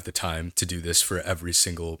wouldn't have the time to do this for every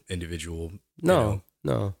single individual, no,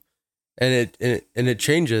 no, and it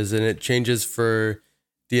changes for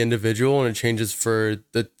the individual, and it changes for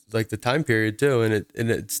the time period too, and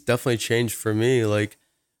it's definitely changed for me, like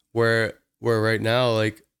where right now,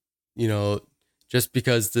 like, you know, just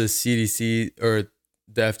because the CDC or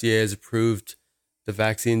the FDA has approved the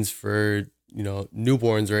vaccines for,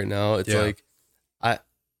 newborns right now, it's Yeah. like I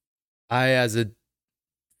I as a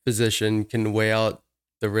physician can weigh out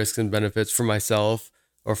the risks and benefits for myself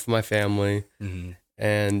or for my family. Mm-hmm.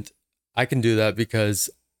 And I can do that because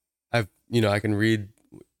I can read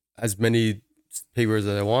as many papers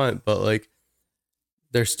as I want, but like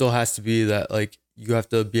there still has to be that, like, you have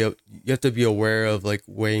to be aware of like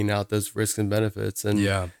weighing out those risks and benefits. And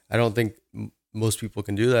Yeah. I don't think most people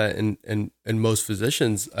can do that. And most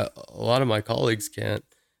physicians, a lot of my colleagues can't.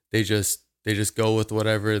 They just go with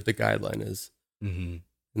whatever the guideline is. Mm-hmm.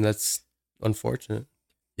 And that's unfortunate.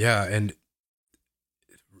 Yeah. And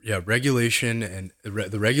yeah, regulation and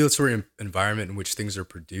the regulatory environment in which things are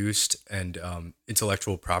produced and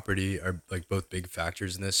intellectual property are like both big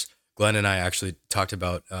factors in this. Glenn and I actually talked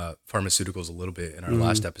about pharmaceuticals a little bit in our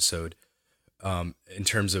last episode, in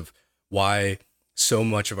terms of why so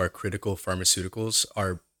much of our critical pharmaceuticals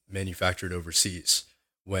are manufactured overseas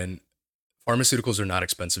when pharmaceuticals are not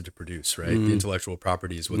expensive to produce, right? The intellectual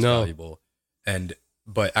property is what's No. valuable,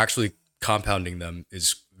 but actually compounding them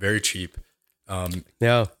is very cheap.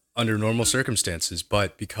 Yeah. Under normal circumstances,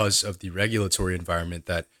 but because of the regulatory environment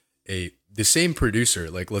that the same producer,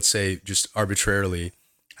 like let's say just arbitrarily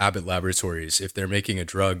Abbott Laboratories, if they're making a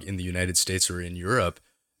drug in the United States or in Europe,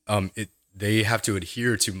 they have to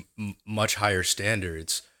adhere to much higher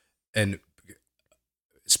standards and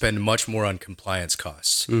spend much more on compliance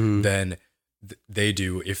costs than they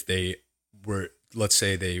do if they were, let's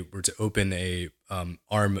say they were to open a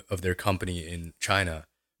arm of their company in China,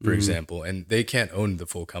 for example, and they can't own the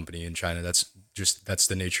full company in China. That's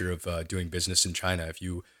the nature of doing business in China. If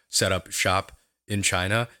you set up shop in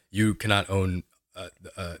China, you cannot own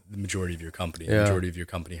the majority of your company. The majority of your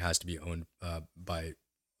company has to be owned by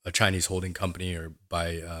a Chinese holding company or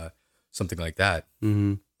by something like that.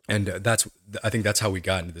 And I think that's how we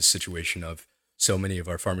got into this situation of so many of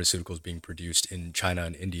our pharmaceuticals being produced in China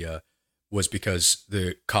and India, was because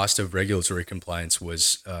the cost of regulatory compliance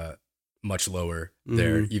was much lower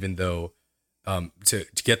there, even though to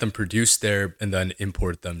get them produced there and then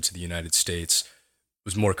import them to the United States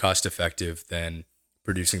was more cost effective than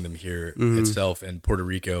producing them here itself. And Puerto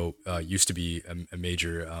Rico used to be a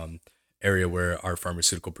major area where our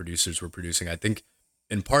pharmaceutical producers were producing, I think,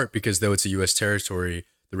 in part because though it's a U.S. territory,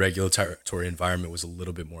 the regulatory environment was a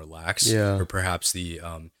little bit more lax, or perhaps the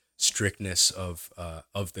strictness of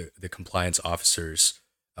the compliance officers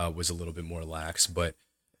was a little bit more lax. But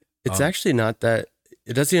it's actually not that.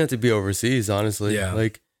 It doesn't have to be overseas, honestly. Yeah.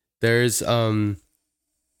 Like there's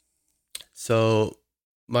so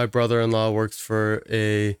my brother-in-law works for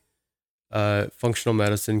a functional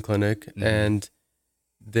medicine clinic, and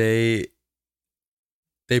they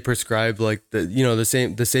prescribe like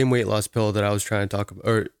the same weight loss pill that I was trying to talk about,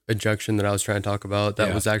 or injection that I was trying to talk about,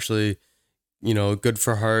 that was actually, good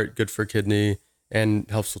for heart, good for kidney, and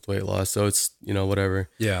helps with weight loss. So it's, whatever.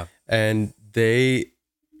 Yeah. And they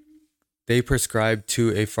prescribe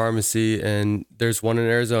to a pharmacy, and there's one in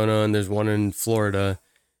Arizona and there's one in Florida,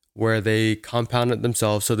 where they compound it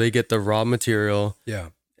themselves. So they get the raw material,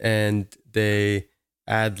 and they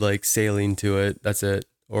add like saline to it. That's it,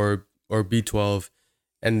 or B12,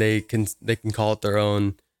 and they can call it their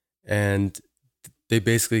own, and they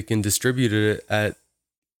basically can distribute it at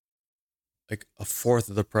like a fourth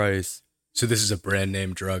of the price. So this is a brand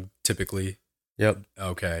name drug typically. Yep.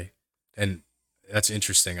 Okay. And that's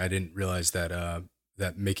interesting. I didn't realize that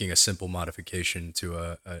that making a simple modification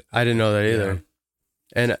to I didn't know that either.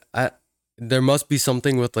 And there must be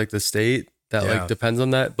something with like the state that like depends on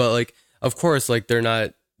that. But like, of course, like they're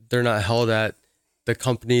not held at the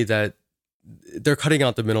company that they're cutting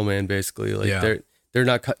out the middleman, basically. Like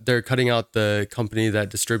they're cutting out the company that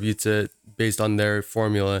distributes it based on their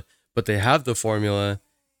formula, but they have the formula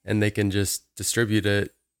and they can just distribute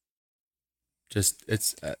it. Just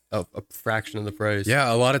it's a fraction of the price.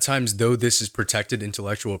 Yeah, a lot of times though this is protected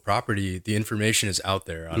intellectual property, the information is out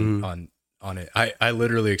there on it. I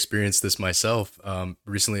literally experienced this myself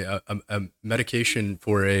recently. A medication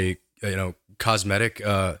for a cosmetic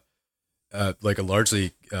like a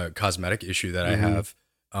largely cosmetic issue that I have.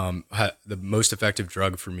 The most effective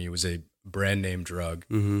drug for me was a brand name drug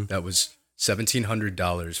that was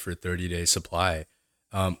 $1,700 for a 30-day supply.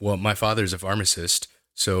 Well, my father's a pharmacist,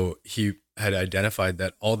 so he had identified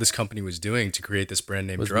that all this company was doing to create this brand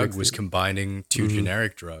name drug was combining two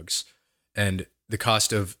generic drugs, and the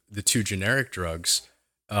cost of the two generic drugs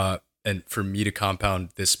and for me to compound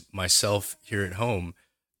this myself here at home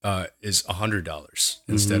is $100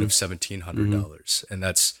 instead Mm-hmm. of seventeen hundred Mm-hmm. dollars, and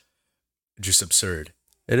that's just absurd.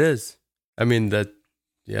 It is. I mean that.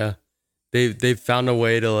 Yeah, they've found a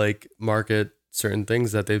way to like market certain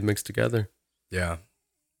things that they've mixed together. Yeah.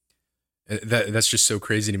 That's just so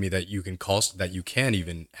crazy to me that you can that you can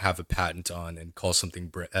even have a patent on and call something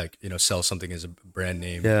like, sell something as a brand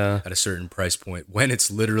name Yeah. at a certain price point when it's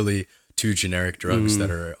literally two generic drugs that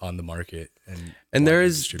Mm. are on the market and And widely there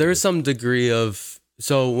is distributed. some degree of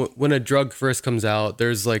when a drug first comes out,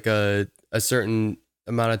 there's like a certain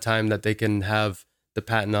amount of time that they can have the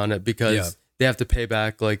patent on it Yeah, because they have to pay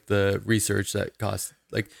back like the research that costs.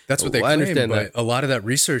 Like that's what they I claim, understand but that. a lot of that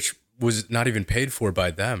research was not even paid for by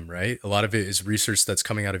them, right? A lot of it is research that's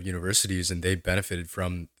coming out of universities, and they benefited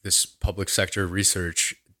from this public sector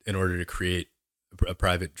research in order to create a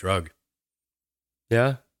private drug.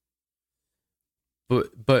 Yeah.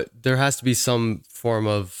 But there has to be some form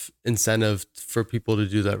of incentive for people to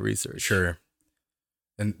do that research. Sure.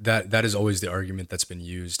 And that is always the argument that's been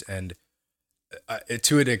used. And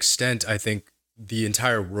to an extent, I think the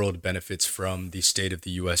entire world benefits from the state of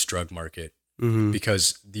the US drug market Mm-hmm.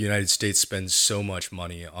 because the United States spends so much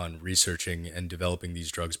money on researching and developing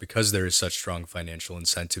these drugs because there is such strong financial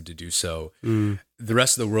incentive to do so. Mm. The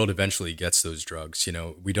rest of the world eventually gets those drugs.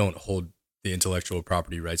 We don't hold the intellectual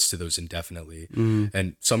property rights to those indefinitely. Mm.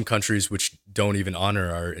 And some countries which don't even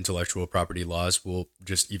honor our intellectual property laws will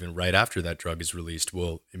just, even right after that drug is released,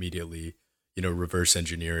 will immediately, reverse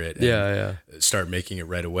engineer it and Yeah, yeah. start making it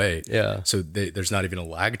right away. Yeah. So there's not even a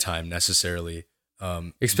lag time necessarily.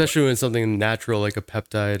 Especially when something natural like a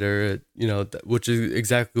peptide or which is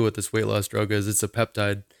exactly what this weight loss drug is. It's a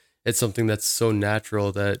peptide. It's something that's so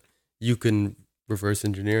natural that you can reverse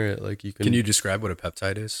engineer it. Like you Can can you describe what a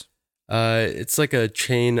peptide is? it's like a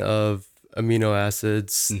chain of amino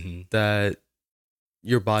acids Mm-hmm. that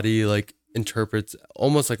your body like interprets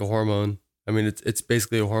almost like a hormone. I mean it's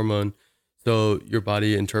basically a hormone. So your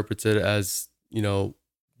body interprets it as,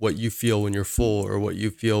 what you feel when you're full or what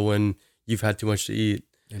you feel when you've had too much to eat.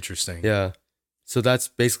 Interesting. Yeah. So that's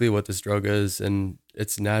basically what this drug is, and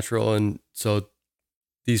it's natural. And so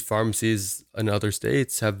these pharmacies in other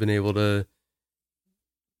states have been able to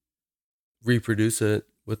reproduce it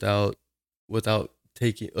without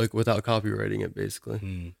taking like without copywriting it, basically.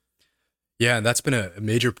 Hmm. Yeah, and that's been a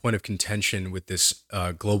major point of contention with this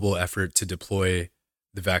global effort to deploy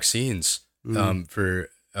the vaccines Mm. for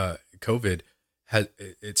COVID.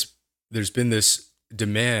 It's there's been this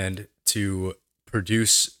demand to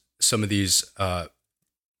produce some of these,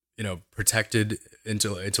 protected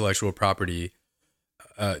intellectual property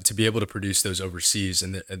to be able to produce those overseas,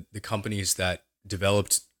 and the companies that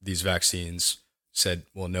developed these vaccines said,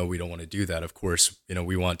 "Well, no, we don't want to do that. Of course,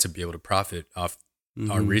 we want to be able to profit off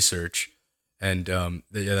our Mm-hmm. research." And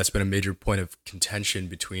yeah, that's been a major point of contention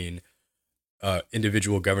between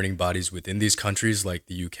individual governing bodies within these countries, like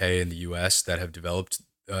the UK and the US, that have developed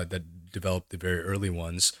the very early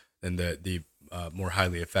ones, and the more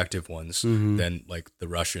highly effective ones Mm-hmm. than like the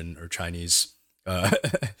Russian or Chinese uh,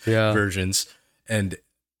 Yeah. versions, and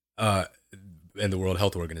uh, and the World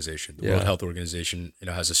Health Organization. The World Yeah. Health Organization,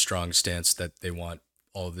 has a strong stance that they want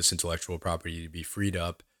all of this intellectual property to be freed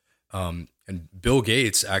up. And Bill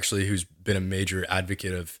Gates, actually, who's been a major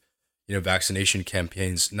advocate of, vaccination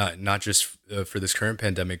campaigns, not just for this current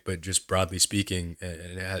pandemic, but just broadly speaking,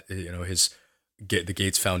 and the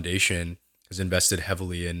Gates Foundation has invested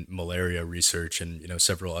heavily in malaria research and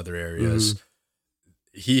several other Mm-hmm. areas.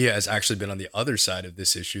 He has actually been on the other side of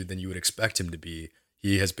this issue than you would expect him to be.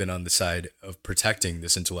 He has been on the side of protecting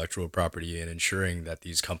this intellectual property and ensuring that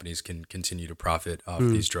these companies can continue to profit off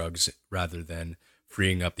Mm. these drugs rather than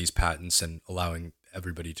freeing up these patents and allowing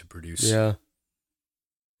everybody to produce. Yeah.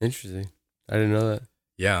 Interesting. I didn't know that.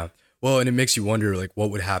 Yeah. Well, and it makes you wonder, like, what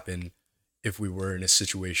would happen if we were in a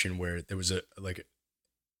situation where there was a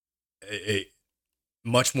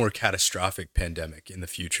much more catastrophic pandemic in the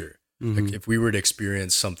future. Like Mm-hmm. if we were to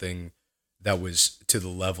experience something that was to the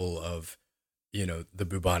level of, the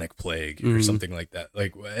bubonic plague or Mm-hmm. something like that.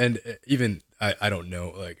 Like, and even, I don't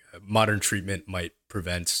know, like modern treatment might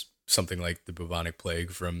prevent something like the bubonic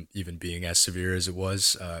plague from even being as severe as it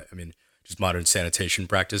was. I mean, just modern sanitation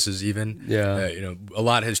practices, even, Yeah. a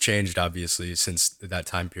lot has changed obviously since that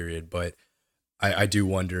time period, but I do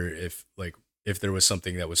wonder if there was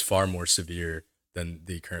something that was far more severe than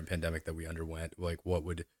the current pandemic that we underwent, like what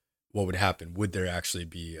would happen? Would there actually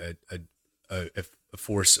be a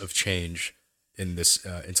force of change in this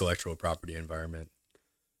intellectual property environment?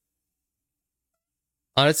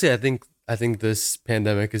 Honestly, I think this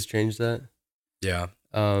pandemic has changed that. Yeah.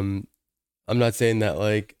 Um, I'm not saying that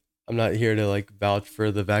like I'm not here to like vouch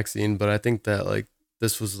for the vaccine, but I think that like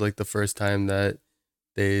this was like the first time that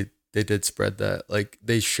they did spread that. Like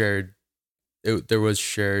they shared it, there was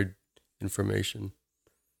shared information.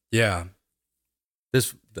 Yeah,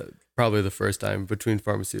 Probably the first time between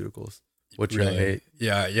pharmaceuticals, which I really. hate.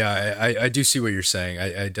 Yeah, yeah. I do see what you're saying.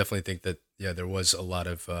 I definitely think that yeah, there was a lot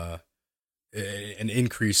of an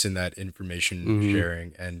increase in that information Hmm.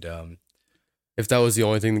 sharing, and If that was the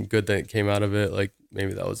only thing good that came out of it, like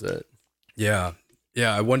maybe that was it. yeah,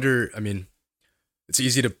 yeah. I wonder. I mean, it's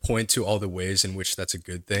easy to point to all the ways in which that's a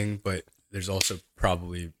good thing, but there's also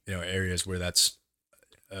probably areas where that's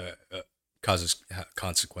uh, causes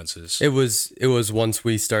consequences. It was once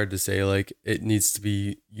we started to say like it needs to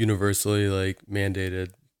be universally like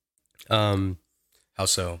mandated. Um, How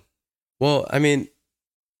so? well, I mean,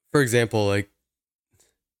 for example, like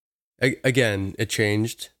again, it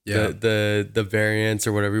changed Yeah. the variants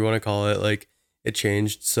or whatever you want to call it. Like it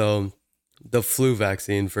changed. So the flu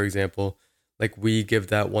vaccine, for example, like we give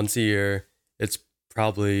that once a year. It's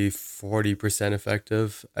probably 40%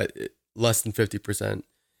 effective, less than 50%,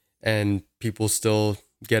 and people still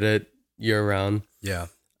get it year round. Yeah.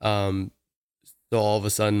 Um, so all of a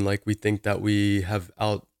sudden, like we think that we have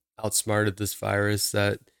outsmarted this virus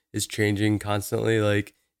that is changing constantly,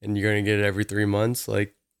 like, and you're gonna get it every 3 months.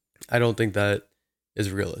 Like, I don't think that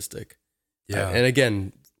is realistic. Yeah. And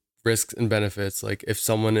again, risks and benefits. Like, if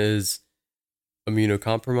someone is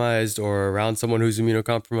immunocompromised or around someone who's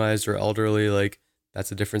immunocompromised or elderly, like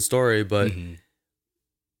that's a different story. But Hmm.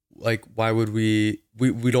 like, why would we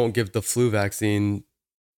don't give the flu vaccine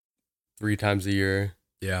 3 times a year?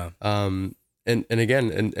 Yeah. And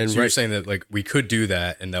again, and So you're right, saying that like we could do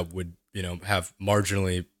that and that would, have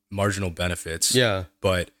marginal benefits, yeah,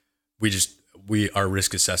 but we our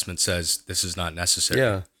risk assessment says this is not necessary.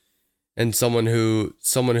 yeah. And someone who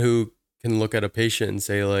can look at a patient and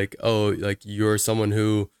say like, oh, like you're someone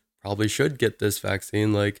who probably should get this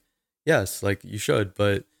vaccine. Like, yes, like you should,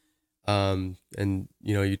 but and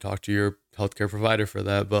you talk to your healthcare provider for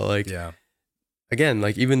that. But like Yeah. again,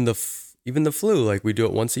 like even the flu, like we do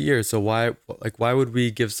it once a year. So why would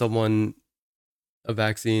we give someone a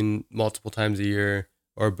vaccine multiple times a year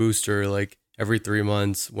or a booster like every 3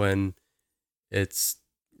 months when it's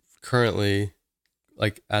currently,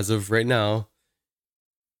 like as of right now,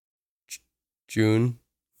 June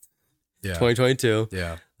Yeah. 2022,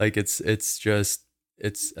 Yeah. like it's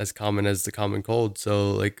as common as the common cold.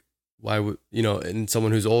 So like why would and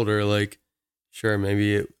someone who's older, like sure,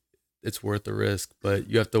 maybe it's worth the risk, but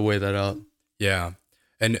you have to weigh that out. Yeah.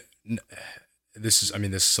 And this is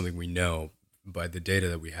something we know by the data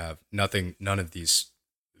that we have. None of these,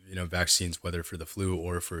 vaccines, whether for the flu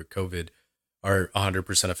or for COVID, are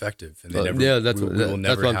 100% effective, and they never. Yeah, We will that's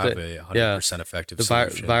never what I'm have saying. a hundred Yeah, percent effective the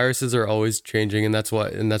solution. viruses are always changing, and that's why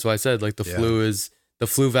I said like Yeah. the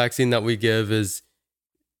flu vaccine that we give is,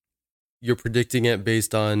 you're predicting it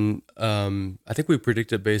based on I think we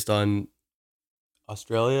predict it based on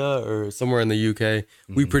Australia or somewhere in the UK.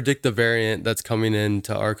 We Hmm. predict the variant that's coming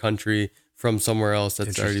into our country from somewhere else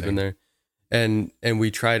that's already been Interesting. there. And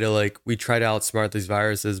we try to outsmart these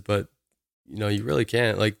viruses, but you really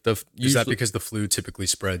can't. Like the Is that usually, because the flu typically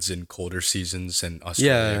spreads in colder seasons and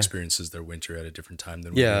Australia yeah, experiences their winter at a different time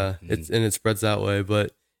than we do? yeah, it spreads that way,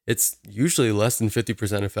 but it's usually less than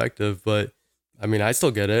 50% effective. But I mean, I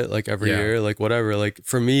still get it like every Yeah. year, like whatever. Like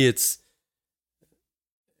for me, it's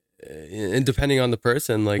and depending on the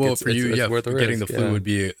person, like Well, it's for it's you, it's yeah, worth the getting the risk. flu Yeah. would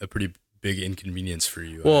be a pretty big inconvenience for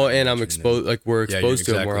you, Well, I and imagine. And we're yeah, you're exposed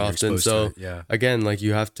to it more exactly you're often. exposed to So it. Yeah. again, like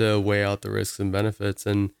you have to weigh out the risks and benefits,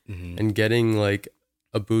 Hmm. and getting like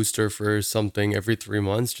a booster for something every 3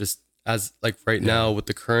 months, just as like right Yeah. now with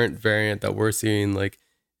the current variant that we're seeing, like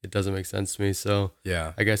it doesn't make sense to me. So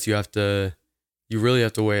Yeah. I guess you really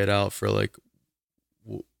have to weigh it out for like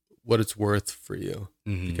w- what it's worth for you,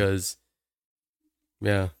 Hmm. because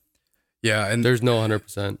yeah, Yeah. there's no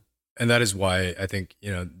 100%. And that is why I think,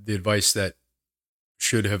 the advice that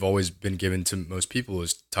should have always been given to most people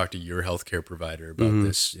is talk to your healthcare provider about Mm-hmm.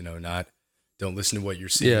 this, not don't listen to what you're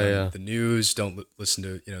seeing Yeah, on yeah. the news. Don't listen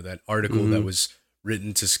to, that article that Mm-hmm. was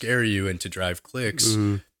written to scare you and to drive clicks.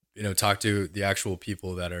 Mm-hmm. Talk to the actual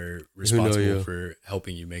people that are Who know responsible you? for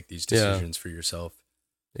helping you make these Yeah, decisions for yourself.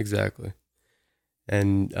 exactly.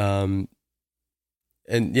 And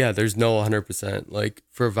yeah, there's no 100%. Like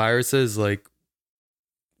for viruses, like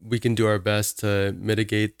we can do our best to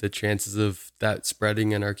mitigate the chances of that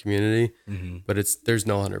spreading in our community, Hmm. but there's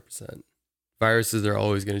no 100%. Viruses are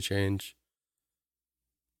always going to change.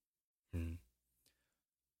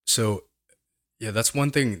 So, yeah, that's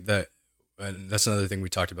one thing and that's another thing we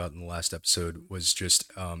talked about in the last episode was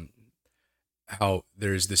just how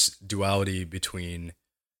there's this duality between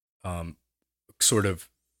um, sort of,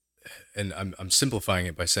 and I'm simplifying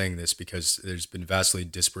it by saying this because there's been vastly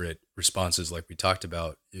disparate responses, like we talked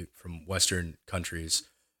about, from Western countries,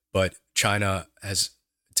 but China has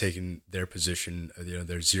taken their position,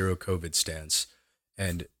 their zero COVID stance,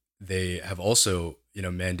 and they have also,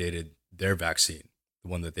 mandated their vaccine, the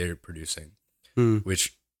one that they're producing, Hmm.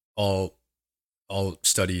 which all all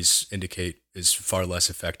studies indicate is far less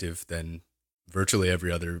effective than virtually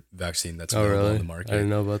every other vaccine that's Oh, available on really? the I didn't market.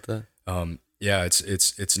 know about that. Yeah,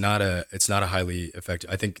 it's not a highly effective.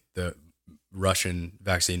 I think the Russian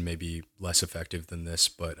vaccine may be less effective than this,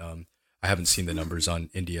 but I haven't seen the numbers on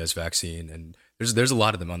India's vaccine, and there's a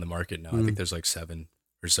lot of them on the market now. I Hmm. think there's like seven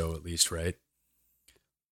or so at least, right?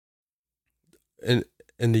 In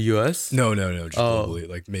in the U.S. No, no, no, just Oh, globally,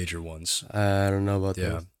 like major ones. I don't know about Yeah,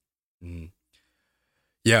 those. Mhm.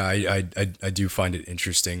 Yeah. I do find it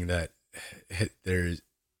interesting that there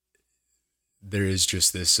there is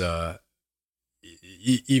just this.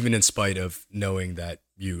 Even in spite of knowing that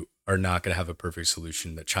you are not going to have a perfect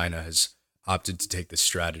solution, that China has opted to take this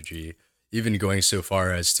strategy, even going so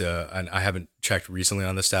far as to, and I haven't checked recently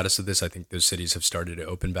on the status of this. I think those cities have started to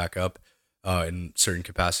open back up in certain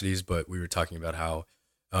capacities, but we were talking about how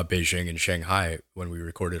Beijing and Shanghai, when we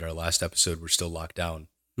recorded our last episode, were still locked down,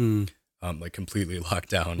 Hmm. like completely locked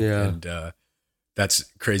down. Yeah. And that's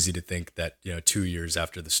crazy to think that, 2 years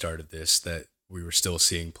after the start of this, that we were still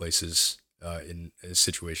seeing places in a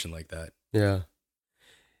situation like that. Yeah.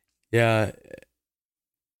 Yeah.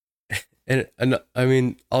 And I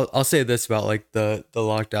mean, I'll say this about like the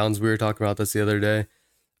lockdowns. We were talking about this the other day.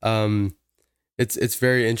 Um, it's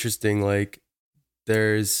very interesting. Like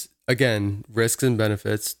there's again risks and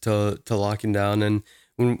benefits to locking down. And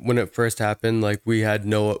when it first happened, like we had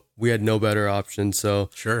no better option. So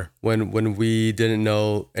Sure. when we didn't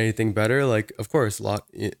know anything better, like of course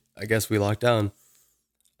I guess we locked down.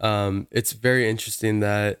 It's very interesting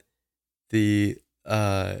that the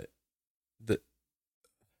uh the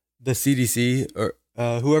the CDC or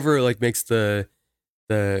whoever like makes the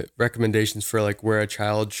recommendations for like where a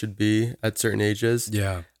child should be at certain ages,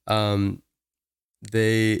 Yeah. um,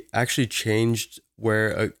 they actually changed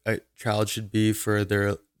where a child should be for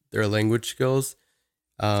their language skills.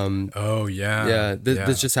 Oh, yeah. Yeah, this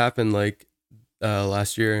Yeah. just happened like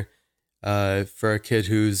last year for a kid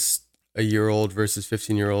who's a year old versus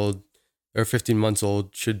 15-year old or 15 months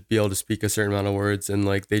old should be able to speak a certain amount of words, and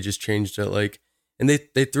like they just changed it like, and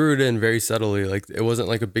they threw it in very subtly, like it wasn't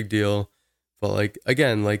like a big deal, but like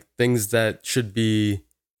again like things that should be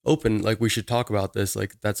open, like we should talk about this,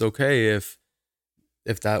 like that's okay if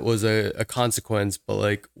that was a consequence, but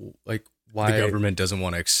like The why. government doesn't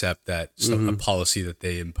want to accept that a Hmm. policy that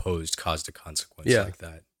they imposed caused a consequence Yeah, like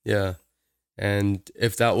that. yeah. And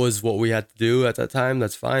if that was what we had to do at that time,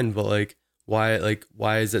 that's fine. But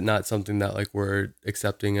why is it not something that like we're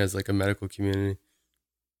accepting as like a medical community?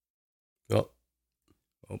 Oh,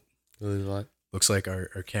 Well, really a lot. looks like our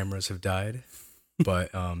cameras have died,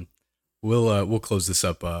 but we'll close this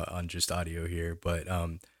up on just audio here. But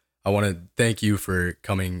I want to thank you for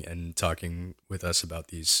coming and talking with us about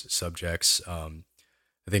these subjects. I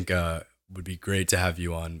think would be great to have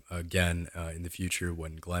you on again in the future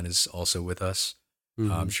when Glenn is also with us. I'm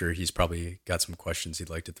Hmm. sure he's probably got some questions he'd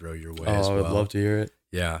like to throw your way Oh, as I would love well. to hear it.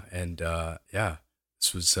 Yeah, and yeah,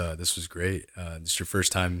 this was great. This is your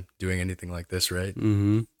first time doing anything like this, right?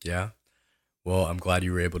 Hmm. Yeah. Well, I'm glad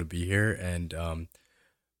you were able to be here, and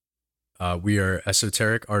we are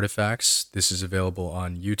Esoteric Artifacts. This is available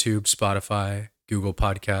on YouTube, Spotify, Google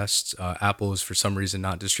Podcasts. Apple is for some reason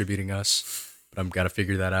not distributing us, but I'm got to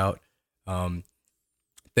figure that out. Um,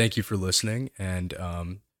 Thank you for listening, and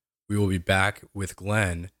we will be back with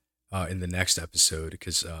Glenn in the next episode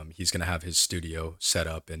because he's going to have his studio set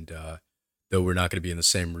up, and though we're not going to be in the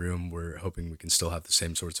same room, we're hoping we can still have the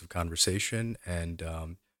same sorts of conversation. And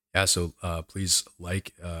yeah, so please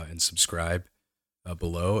like and subscribe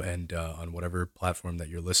below and on whatever platform that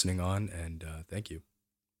you're listening on. And thank you.